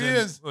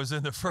was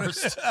in the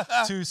first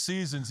 2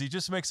 seasons. He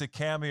just makes a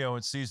cameo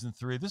in season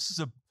 3. This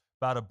is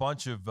about a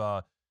bunch of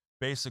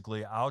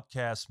basically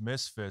outcast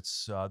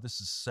misfits.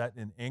 This is set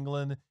in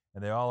England,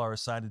 and they all are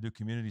assigned to do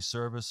community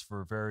service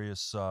for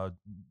various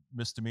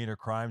misdemeanor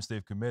crimes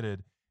they've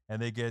committed,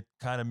 and they get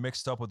kind of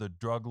mixed up with a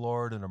drug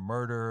lord and a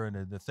murder,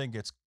 and the thing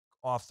gets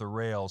off the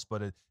rails,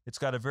 but it's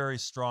got a very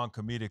strong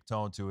comedic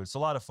tone to it. It's a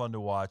lot of fun to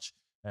watch.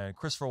 And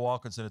Christopher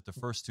Walken's in it the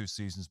first 2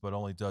 seasons, but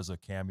only does a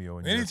cameo.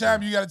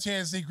 Anytime you got a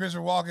chance to see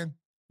Christopher Walken,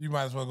 you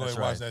might as well go ahead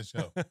and watch that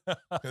show,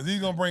 because he's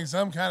gonna bring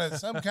some kind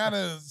of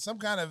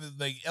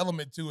like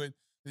element to it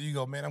that you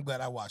go, man, I'm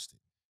glad I watched it.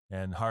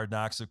 And Hard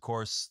Knocks, of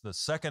course, the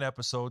 2nd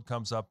episode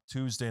comes up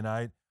Tuesday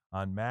night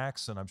on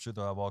Max, and I'm sure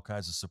they'll have all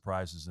kinds of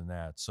surprises in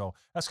that. So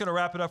that's going to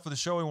wrap it up for the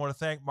show. We want to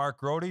thank Mark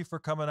Grote for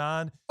coming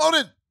on. Hold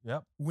it.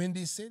 Yep.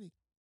 Windy City.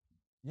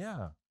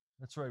 Yeah,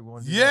 that's right.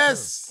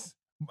 Yes.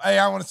 Hey,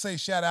 I want to say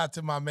shout out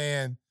to my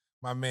man,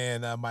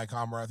 Mike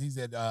Homeroth. He's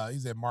at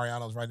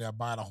Mariano's right now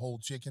buying a whole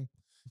chicken.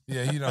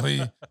 Yeah, he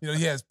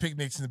has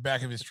picnics in the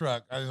back of his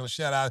truck. I just want to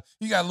shout out.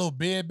 He got a little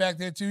bed back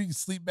there too. He can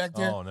sleep back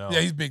there. Oh no. Yeah,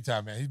 he's big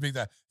time, man. He's big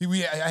time.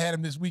 I had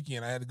him this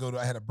weekend. I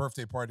had a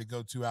birthday party to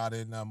go to out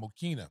in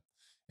Mokina,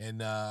 and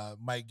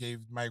Mike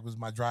was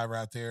my driver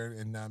out there,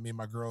 and me and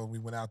my girl, we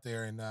went out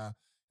there, and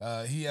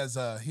he has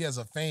a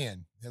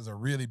fan. He has a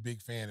really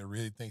big fan that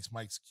really thinks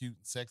Mike's cute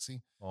and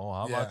sexy. Oh,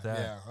 how about that?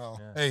 Yeah. Oh.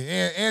 Yeah.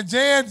 Hey, and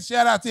Jan,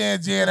 shout out to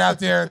Aunt Jan out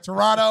there,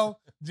 Toronto.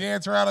 Jan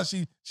Toronto,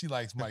 she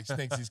likes Mike. She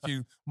thinks he's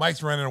cute.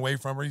 Mike's running away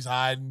from her. He's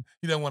hiding.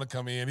 He doesn't want to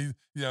come in.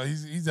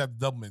 He's got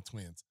Doublemint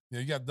twins.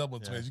 You got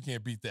Doublemint twins. You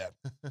can't beat that.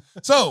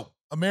 So,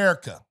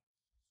 America,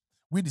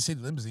 Windy City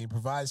Limousine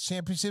provides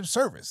championship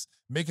service.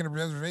 Making a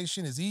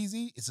reservation is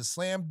easy. It's a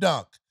slam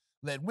dunk.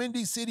 Let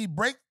Windy City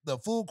break the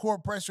full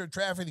court pressure of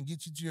traffic and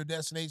get you to your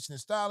destination in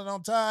style and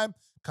on time.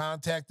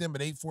 Contact them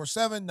at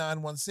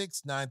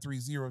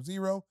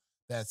 847-916-9300.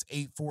 That's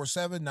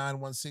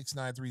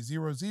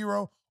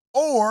 847-916-9300.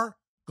 Or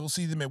go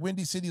see them at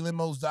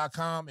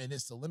WindyCityLimos.com. And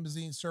it's the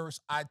limousine service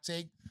I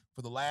take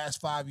for the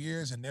last 5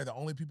 years, and they're the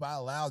only people I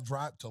allow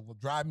to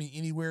drive me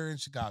anywhere in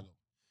Chicago.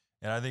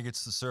 And I think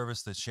it's the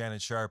service that Shannon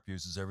Sharp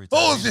uses every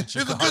time. You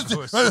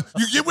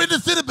get Windy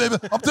City, baby.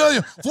 I'm telling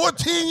you,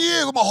 14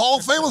 years, I'm a Hall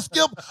of Famer,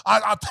 Skip.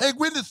 I take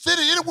Windy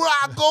City anywhere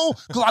I go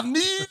because I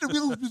need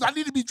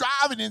to be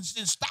driving in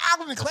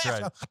style and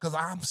class because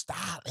I'm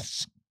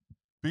stylish.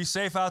 Be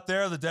safe out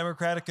there. The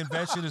Democratic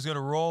Convention is going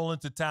to roll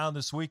into town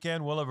this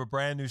weekend. We'll have a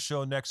brand new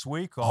show next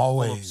week.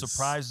 All full of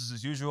surprises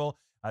as usual.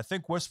 I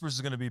think Whispers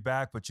is going to be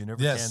back, but you never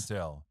can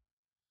tell.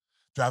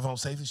 Drive home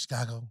safe in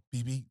Chicago,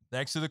 BB.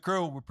 Thanks to the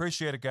crew. We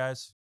appreciate it,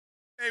 guys.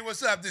 Hey,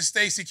 what's up? This is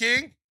Stacey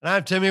King. And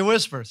I'm Timmy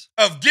Whispers.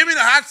 Of Gimme the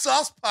Hot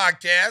Sauce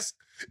podcast.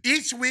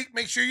 Each week,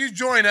 make sure you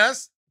join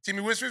us.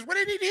 Timmy Whispers, what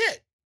do they need to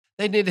hit?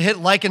 They need to hit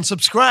like and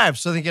subscribe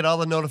so they get all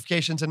the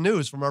notifications and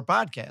news from our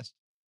podcast.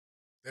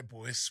 That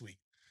boy is sweet.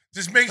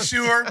 Just make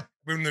sure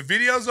when the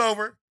video's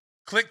over,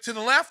 click to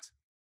the left,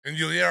 and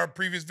you'll hear our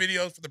previous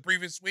videos for the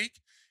previous week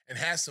and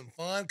have some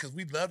fun because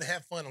we'd love to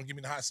have fun on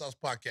Gimme the Hot Sauce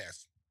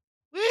podcast.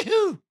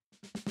 Woohoo!